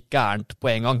alt gikk gærent på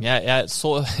en gang.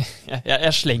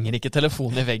 Jeg slenger ikke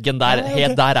telefonen i veggen.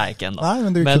 Helt der er jeg ikke enda. Nei,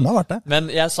 men du kunne ha vært det. Men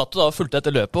jeg satt jo da og fulgte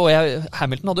etter løpet, og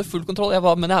Hamilton hadde full kontroll,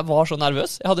 men jeg var så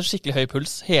nervøs. Jeg hadde skikkelig høy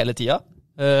puls hele tida,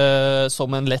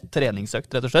 som en lett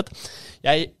treningsøkt, rett og slett.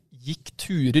 Jeg gikk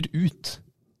turer ut.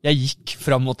 Jeg gikk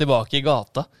fram og tilbake i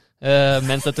gata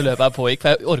mens dette løpet her pågikk, for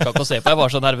jeg orket ikke å se på, jeg var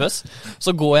så nervøs.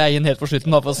 Så går jeg inn helt på slutten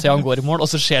bare for å se han går i mål, og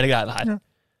så skjer det greiene her.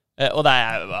 Og det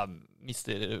jeg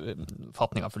mister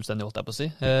fatninga fullstendig, holdt jeg på å si.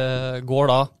 Går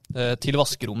da til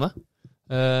vaskerommet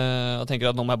og tenker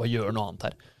at nå må jeg bare gjøre noe annet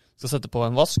her. Skal sette på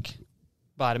en vask,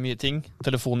 bære mye ting,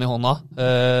 telefon i hånda,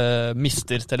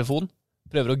 mister telefon,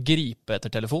 prøver å gripe etter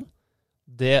telefon.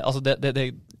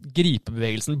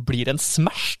 Gripebevegelsen blir en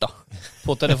smash da,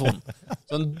 på telefonen.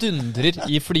 Så den dundrer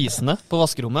i flisene på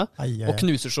vaskerommet, og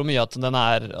knuser så mye at den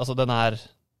er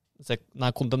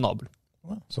kondemnabel.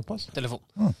 Såpass? Telefon.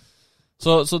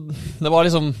 Så det var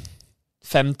liksom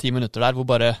 5-10 minutter der, hvor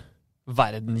bare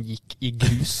verden gikk i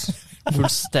grus.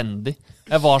 Fullstendig.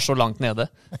 Jeg var så langt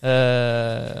nede.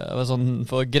 Jeg var sånn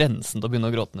på grensen til å begynne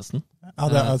å gråte nesten.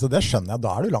 Ja, det skjønner jeg.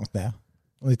 Da er du langt nede.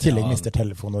 Og i tillegg mister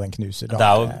telefonen, og den knuser.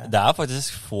 Det er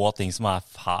faktisk få ting som er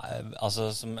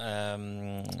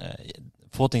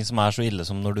få ting som er så ille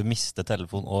som når du mister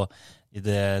telefonen, og i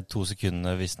det 2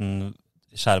 sekundene hvis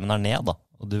skjermen er ned, da,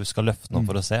 og du skal løfte den opp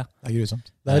for å se. Det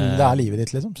grusomt. Det er livet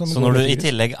ditt, liksom. Så når du i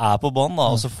tillegg på bånd,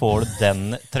 og så får du den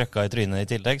trøkka i trynet i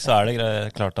tillegg, så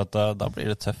det klart at da blir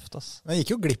det tøft. Altså. Jeg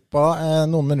gikk jo glipp av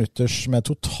noen minutters med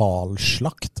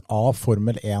totalslakt av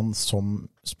Formel 1 som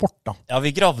sport, da. Ja, vi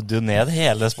gravde jo ned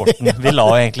hele sporten. Vi la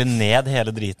jo egentlig ned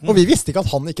hele driten. Og vi visste ikke at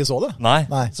han ikke så det. Nei.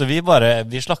 Så vi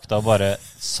slakta bare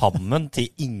sammen til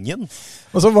ingen.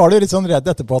 Og så var det jo litt sånn redd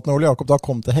etterpå at når Ole Jakob da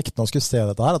kom til hektene og skulle se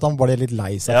dette her, at han var litt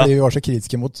lei seg fordi vi var så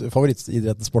kritiske mot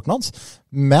favorittidrettssporten hans.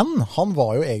 Men han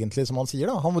var jo egentlig, som han sier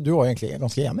da, du var jo egentlig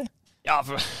ganske enig. Ja,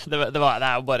 for det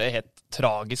er jo bare helt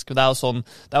tragisk. Det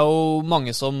er jo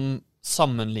mange som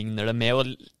sammenligner det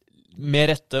med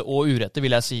rette og urette,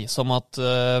 vil jeg si. Som at,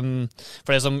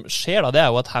 for det som skjer da, det er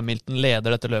jo at Hamilton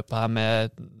leder dette løpet her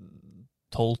med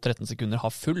 12-13 sekunder,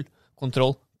 har full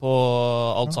kontroll på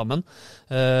alt sammen.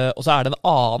 Og så er det en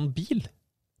annen bil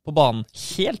på banen,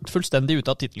 helt fullstendig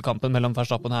ute av titelkampen mellom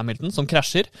Verstappen og Hamilton, som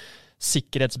krasjer.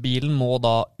 Sikkerhetsbilen må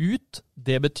da ut.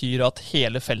 Det betyr at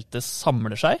hele feltet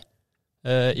samler seg.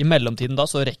 I mellomtiden da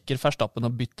så rekker Verstappen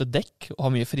å bytte dekk, og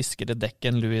har mye friskere dekk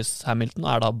enn Lewis Hamilton,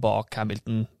 og er da bak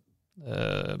Hamilton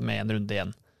med en runde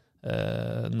igjen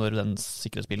når den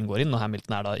sikkerhetsbilen går inn, og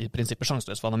Hamilton er da i prinsippet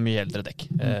sjanseløs, for han har mye eldre dekk.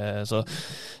 Så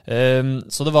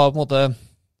det var på en måte,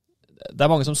 det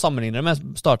er mange som sammenligner det med,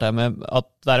 startet jeg med at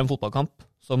det er en fotballkamp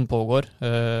som pågår.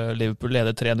 Liverpool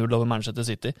leder 3-0 over Manchester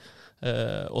City,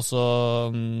 og så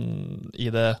i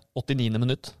det 89.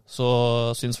 minutt så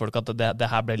synes folk at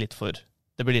det her ble litt for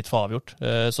avgjort.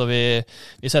 Så vi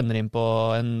sender inn på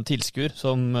en tilskuer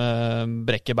som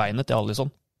brekker beinet til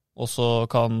Alisson, og så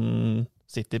kan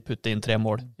City putte inn 3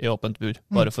 mål i åpent bur,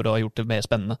 bare for å ha gjort det mer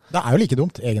spennende. Det er jo like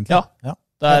dumt, egentlig. Ja.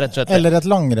 Det er rett og slett. Eller et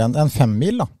langrenn, en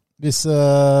 5-mil da. Hvis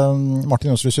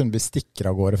Martin Jonsrud Sundby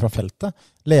stikker av gårde fra feltet,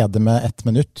 leder med 1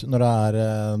 minutt når det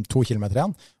er 2 kilometer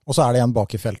igjen, og så er det en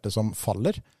bak i feltet som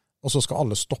faller, og så skal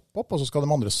alle stoppe opp, og så skal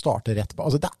de andre starte rett på.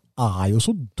 Altså, det er jo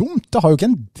så dumt. Det har jo ikke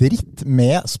en dritt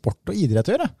med sport og idrett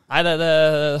å gjøre. Nei,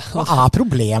 Hva er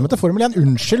problemet til Formel 1?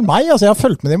 Unnskyld meg, altså jeg har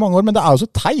fulgt med det i mange år, men det er jo så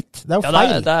teit. Det er jo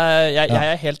feil. Jeg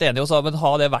er helt enig også, men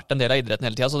har det vært en del av idretten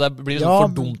hele tiden, så det blir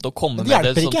for dumt å komme med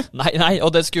det. Det hjelper ikke. Nei, og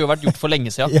det skulle jo vært gjort for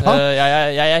lenge siden.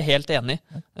 Jeg er helt enig.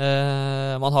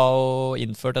 Man har jo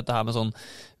innført dette her med sånn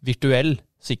virtuell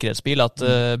sikkerhetsbil, at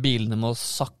bilene må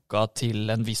sakke til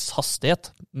en viss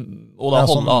hastighet, og da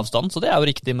holde avstand, så det er jo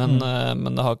riktig, men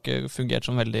det har ikke fungert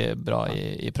som veldig bra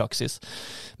i praksis.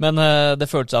 Men det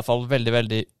føltes i hvert fall veldig,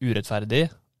 veldig urettferdig,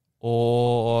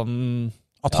 og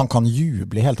at han kan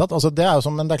juble i hele tatt. Altså, det er jo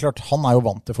som, men det er klart, han er jo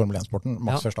vant til Formel 1-sporten,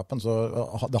 Max Verstappen, så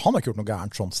han har ikke gjort noe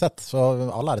gærent sånn sett, så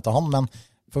all ære til han, men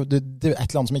for det er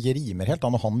et eller annet som ikke rimer helt, da,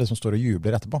 når han liksom står og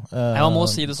jubler etterpå. Man må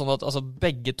si det sånn at altså,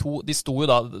 begge to, de sto jo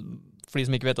da, for de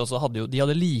som ikke vet også, de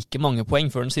hadde like mange poeng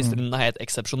før den siste runden er helt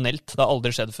eksepsjonelt. Det har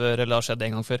aldri skjedd før, eller har skjedd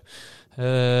en gang før.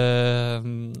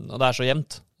 Og det er så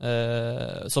jevnt.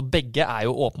 Så begge er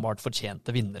jo åpenbart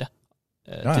fortjente vinnere,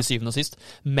 til syvende og sist.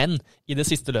 Men i det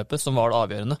siste løpet, som var det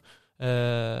avgjørende,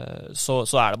 så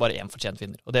er det bare en fortjent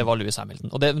vinner, og det var Lewis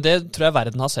Hamilton. Og det tror jeg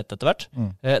verden har sett etter hvert.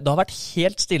 Det har vært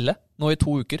helt stille nå i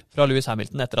 2 uker fra Lewis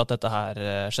Hamilton etter at dette her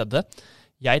skjedde.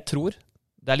 Jeg tror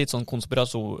det er litt sånn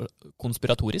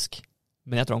konspiratorisk,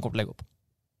 men jeg tror han kommer til å legge opp.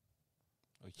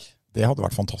 Det hadde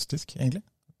vært fantastisk, egentlig,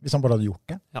 hvis han bare hadde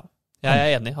gjort det. Ja, jeg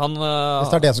er enig.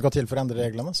 Hvis det er det som skal til for å endre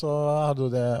reglene, så er det jo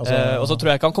det. Og så tror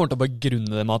jeg ikke han kommer til å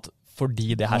begrunne det med at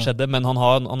fordi det her skjedde, men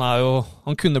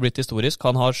han kunne blitt historisk.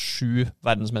 Han har 7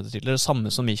 verdensmestertitler, det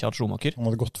samme som Michael Schumacher. Han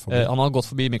hadde gått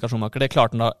forbi Michael Schumacher, det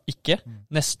klarte han da ikke.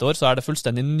 Neste år så er det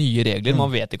fullstendig nye regler.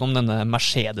 Man vet ikke om denne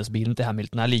Mercedes-bilen til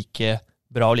Hamilton er like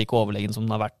bra og like overlegen som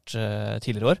den har vært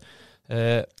tidligere år.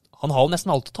 Han har jo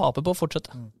nesten alt å tape på å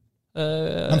fortsette.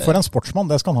 Men for en sportsmann,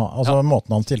 det skal han ha. Altså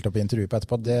måten han stilte opp i intervjuet på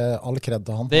etterpå, det er all kred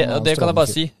til han. Det kan jeg bare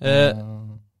si.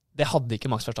 Det hadde ikke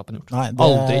Max Verstappen gjort. Nei,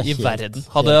 aldri i verden.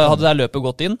 Hadde det løpet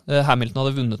gått inn, Hamilton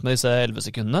hadde vunnet med disse 11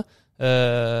 sekundene.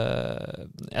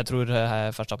 Jeg tror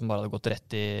Verstappen bare hadde gått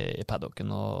rett i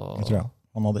paddocken. Jeg tror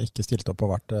han hadde ikke stilt opp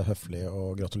og vært høflig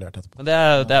og gratulert etterpå. Men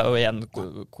det er jo igjen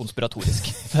konspiratorisk.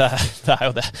 det er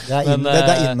jo det. Det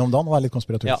er innom dagen å være litt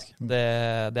konspiratorisk. Ja,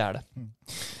 det er det.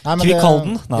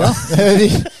 Kvikkhalden? Ja,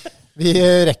 vi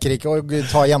rekker ikke å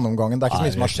ta gjennomgangen. Det er ikke så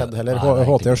mye som har skjedd heller.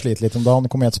 HT har slitt litt om dagen.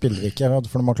 Kom i et spillerike,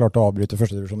 for de har klart å avbryte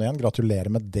første divisjon igjen.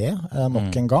 Gratulerer med det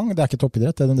nok en gang. Det er ikke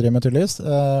toppidrett, det de driver med tydeligvis.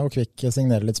 Og Kvikk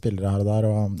signerer litt spillere her og der.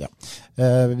 Og, ja.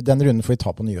 Den runden får vi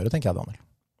ta på nyåret, tenker jeg, Daniel.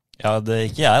 Ja, det er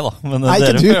ikke jeg da, men dere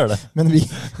får gjøre det. Men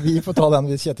vi får ta den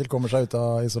hvis Kjetil kommer seg ut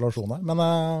av isolasjon her. Men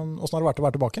hvordan har det vært å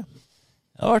være tilbake?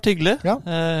 Det har vært hyggelig. Ja.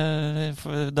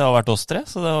 Det har vært oss tre,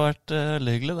 så det har vært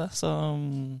veldig hyggelig det. Så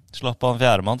slapp av en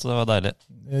fjerdemann, så det var deilig.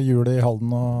 Jul i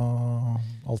Halden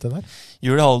og alt det der?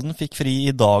 Jul i Halden fikk fri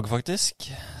i dag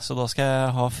faktisk, så da skal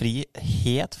jeg ha fri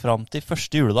helt fram til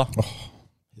første juledag.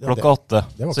 Klokka 8.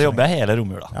 Så jobber jeg hele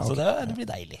romjula, så det blir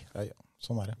deilig. Ja.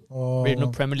 Sånn det. Blir det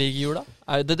noe Premier League i jul da?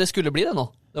 Det skulle bli det nå.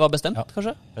 Det var bestemt,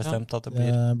 kanskje? Bestemt at det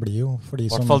blir. Det blir jo for de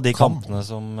som kan. I hvert fall de kampene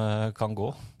som kan gå.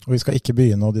 Og vi skal ikke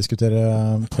begynne å diskutere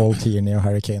Paul Tierney og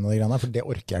Harry Kane og de greiene, for det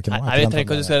orker jeg ikke nå. Nei, vi trenger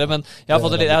ikke å diskutere det, men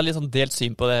jeg har litt sånn delt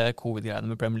syn på det covid-greiene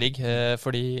med Premier League,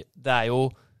 fordi det er jo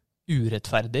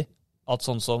urettferdig at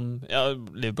sånn som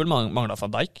Liverpool mangler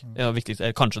Van Dijk,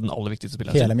 kanskje den aller viktigste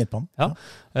spilleren. Hele midtbanen. Ja.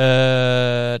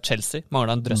 Chelsea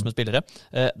mangler en drøss med spillere.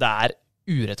 Det er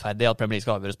urettferdig at Premier League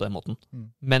skal avgjøres på den måten.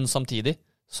 Men samtidig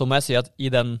så må jeg si at i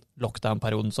den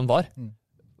lockdown-perioden som var,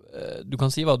 du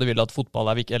kan si hva du vil at fotball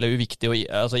er eller uviktig, og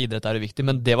altså idrett er uviktig,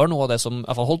 men det var noe av det som i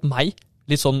hvert fall holdt meg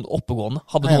litt sånn oppegående.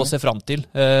 Hadde noe å se fram til.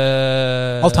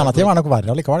 Alternativet er nok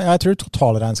verre likevel. Jeg tror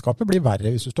totalregnskapet blir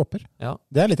verre hvis du stopper. Ja.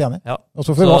 Det er jeg litt enig. Ja. Og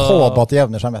så får vi bare håpe at de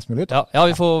jevner seg mest mulig ut. Ja,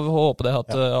 vi får håpe det,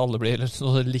 at alle blir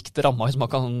likt ramma, hvis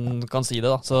man kan si det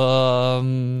da. Så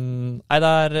nei,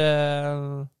 det er...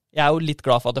 Jeg er jo litt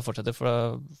glad for at det fortsetter,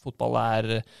 for fotball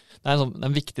er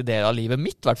en viktig del av livet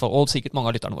mitt, i hvert fall, og sikkert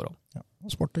mange av lytterne våre. Ja,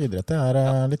 og sport og idrett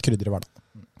er litt krydder i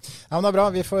hverdagen. Ja, men det er bra.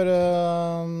 Vi får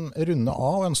runde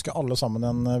av og ønske alle sammen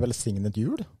en velsignet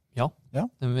jul. Ja, det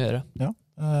må vi gjøre. Ja.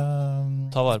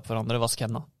 Ta vare på hverandre, vask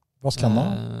hendene. Vask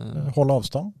hendene, hold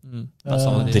avstand.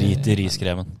 Drit i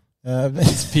riskremen.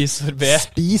 Spis sorbet.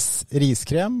 Spis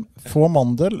riskrem, få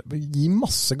mandel, gi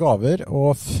masse gaver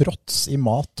og fråts i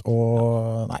mat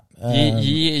og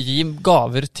gi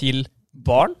gaver til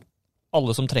barn,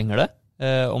 alle som trenger det,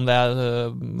 om det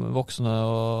er voksne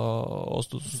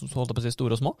og holdt på å si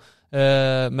store og små,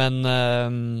 men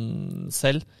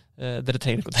selv dere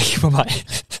trenger ikke å tenke på meg.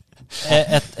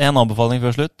 En anbefaling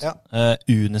før slutt.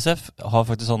 UNICEF har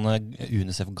faktisk sånne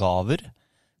UNICEF-gaver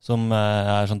som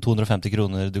er sånn 250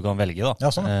 kroner du kan velge da.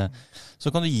 Ja, sånn. Så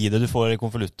kan du gi det du får i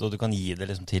konvolutt, og du kan gi det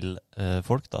liksom til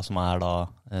folk da, som er da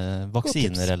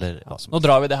vaksiner eller... Ja, nå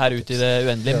drar vi det her ut i det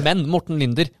uendelige, men Morten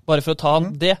Linder, bare for å ta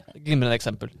det glimrende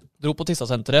eksempel. Dro på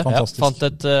Tissa-senteret,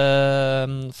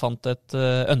 fant et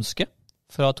ønske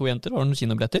fra 2 jenter, var det noen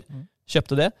kinobilletter,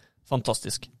 kjøpte det,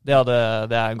 fantastisk. Det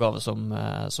er en gave som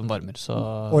varmer. Så,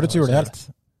 årets julehelt,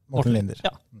 Morten Linder.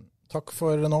 Ja. Takk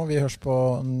for nå, vi høres på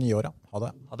nyåret. Ha det.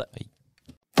 Ha det.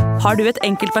 Har du et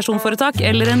enkeltpersonforetak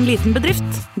eller en liten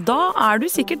bedrift? Da er du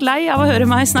sikkert lei av å høre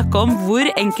meg snakke om hvor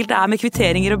enkelt det er med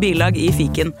kvitteringer og bilag i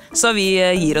fiken. Så vi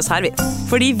gir oss her, vi.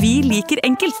 Fordi vi liker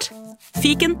enkelt.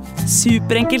 Fiken,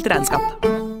 superenkelt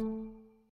regnskap.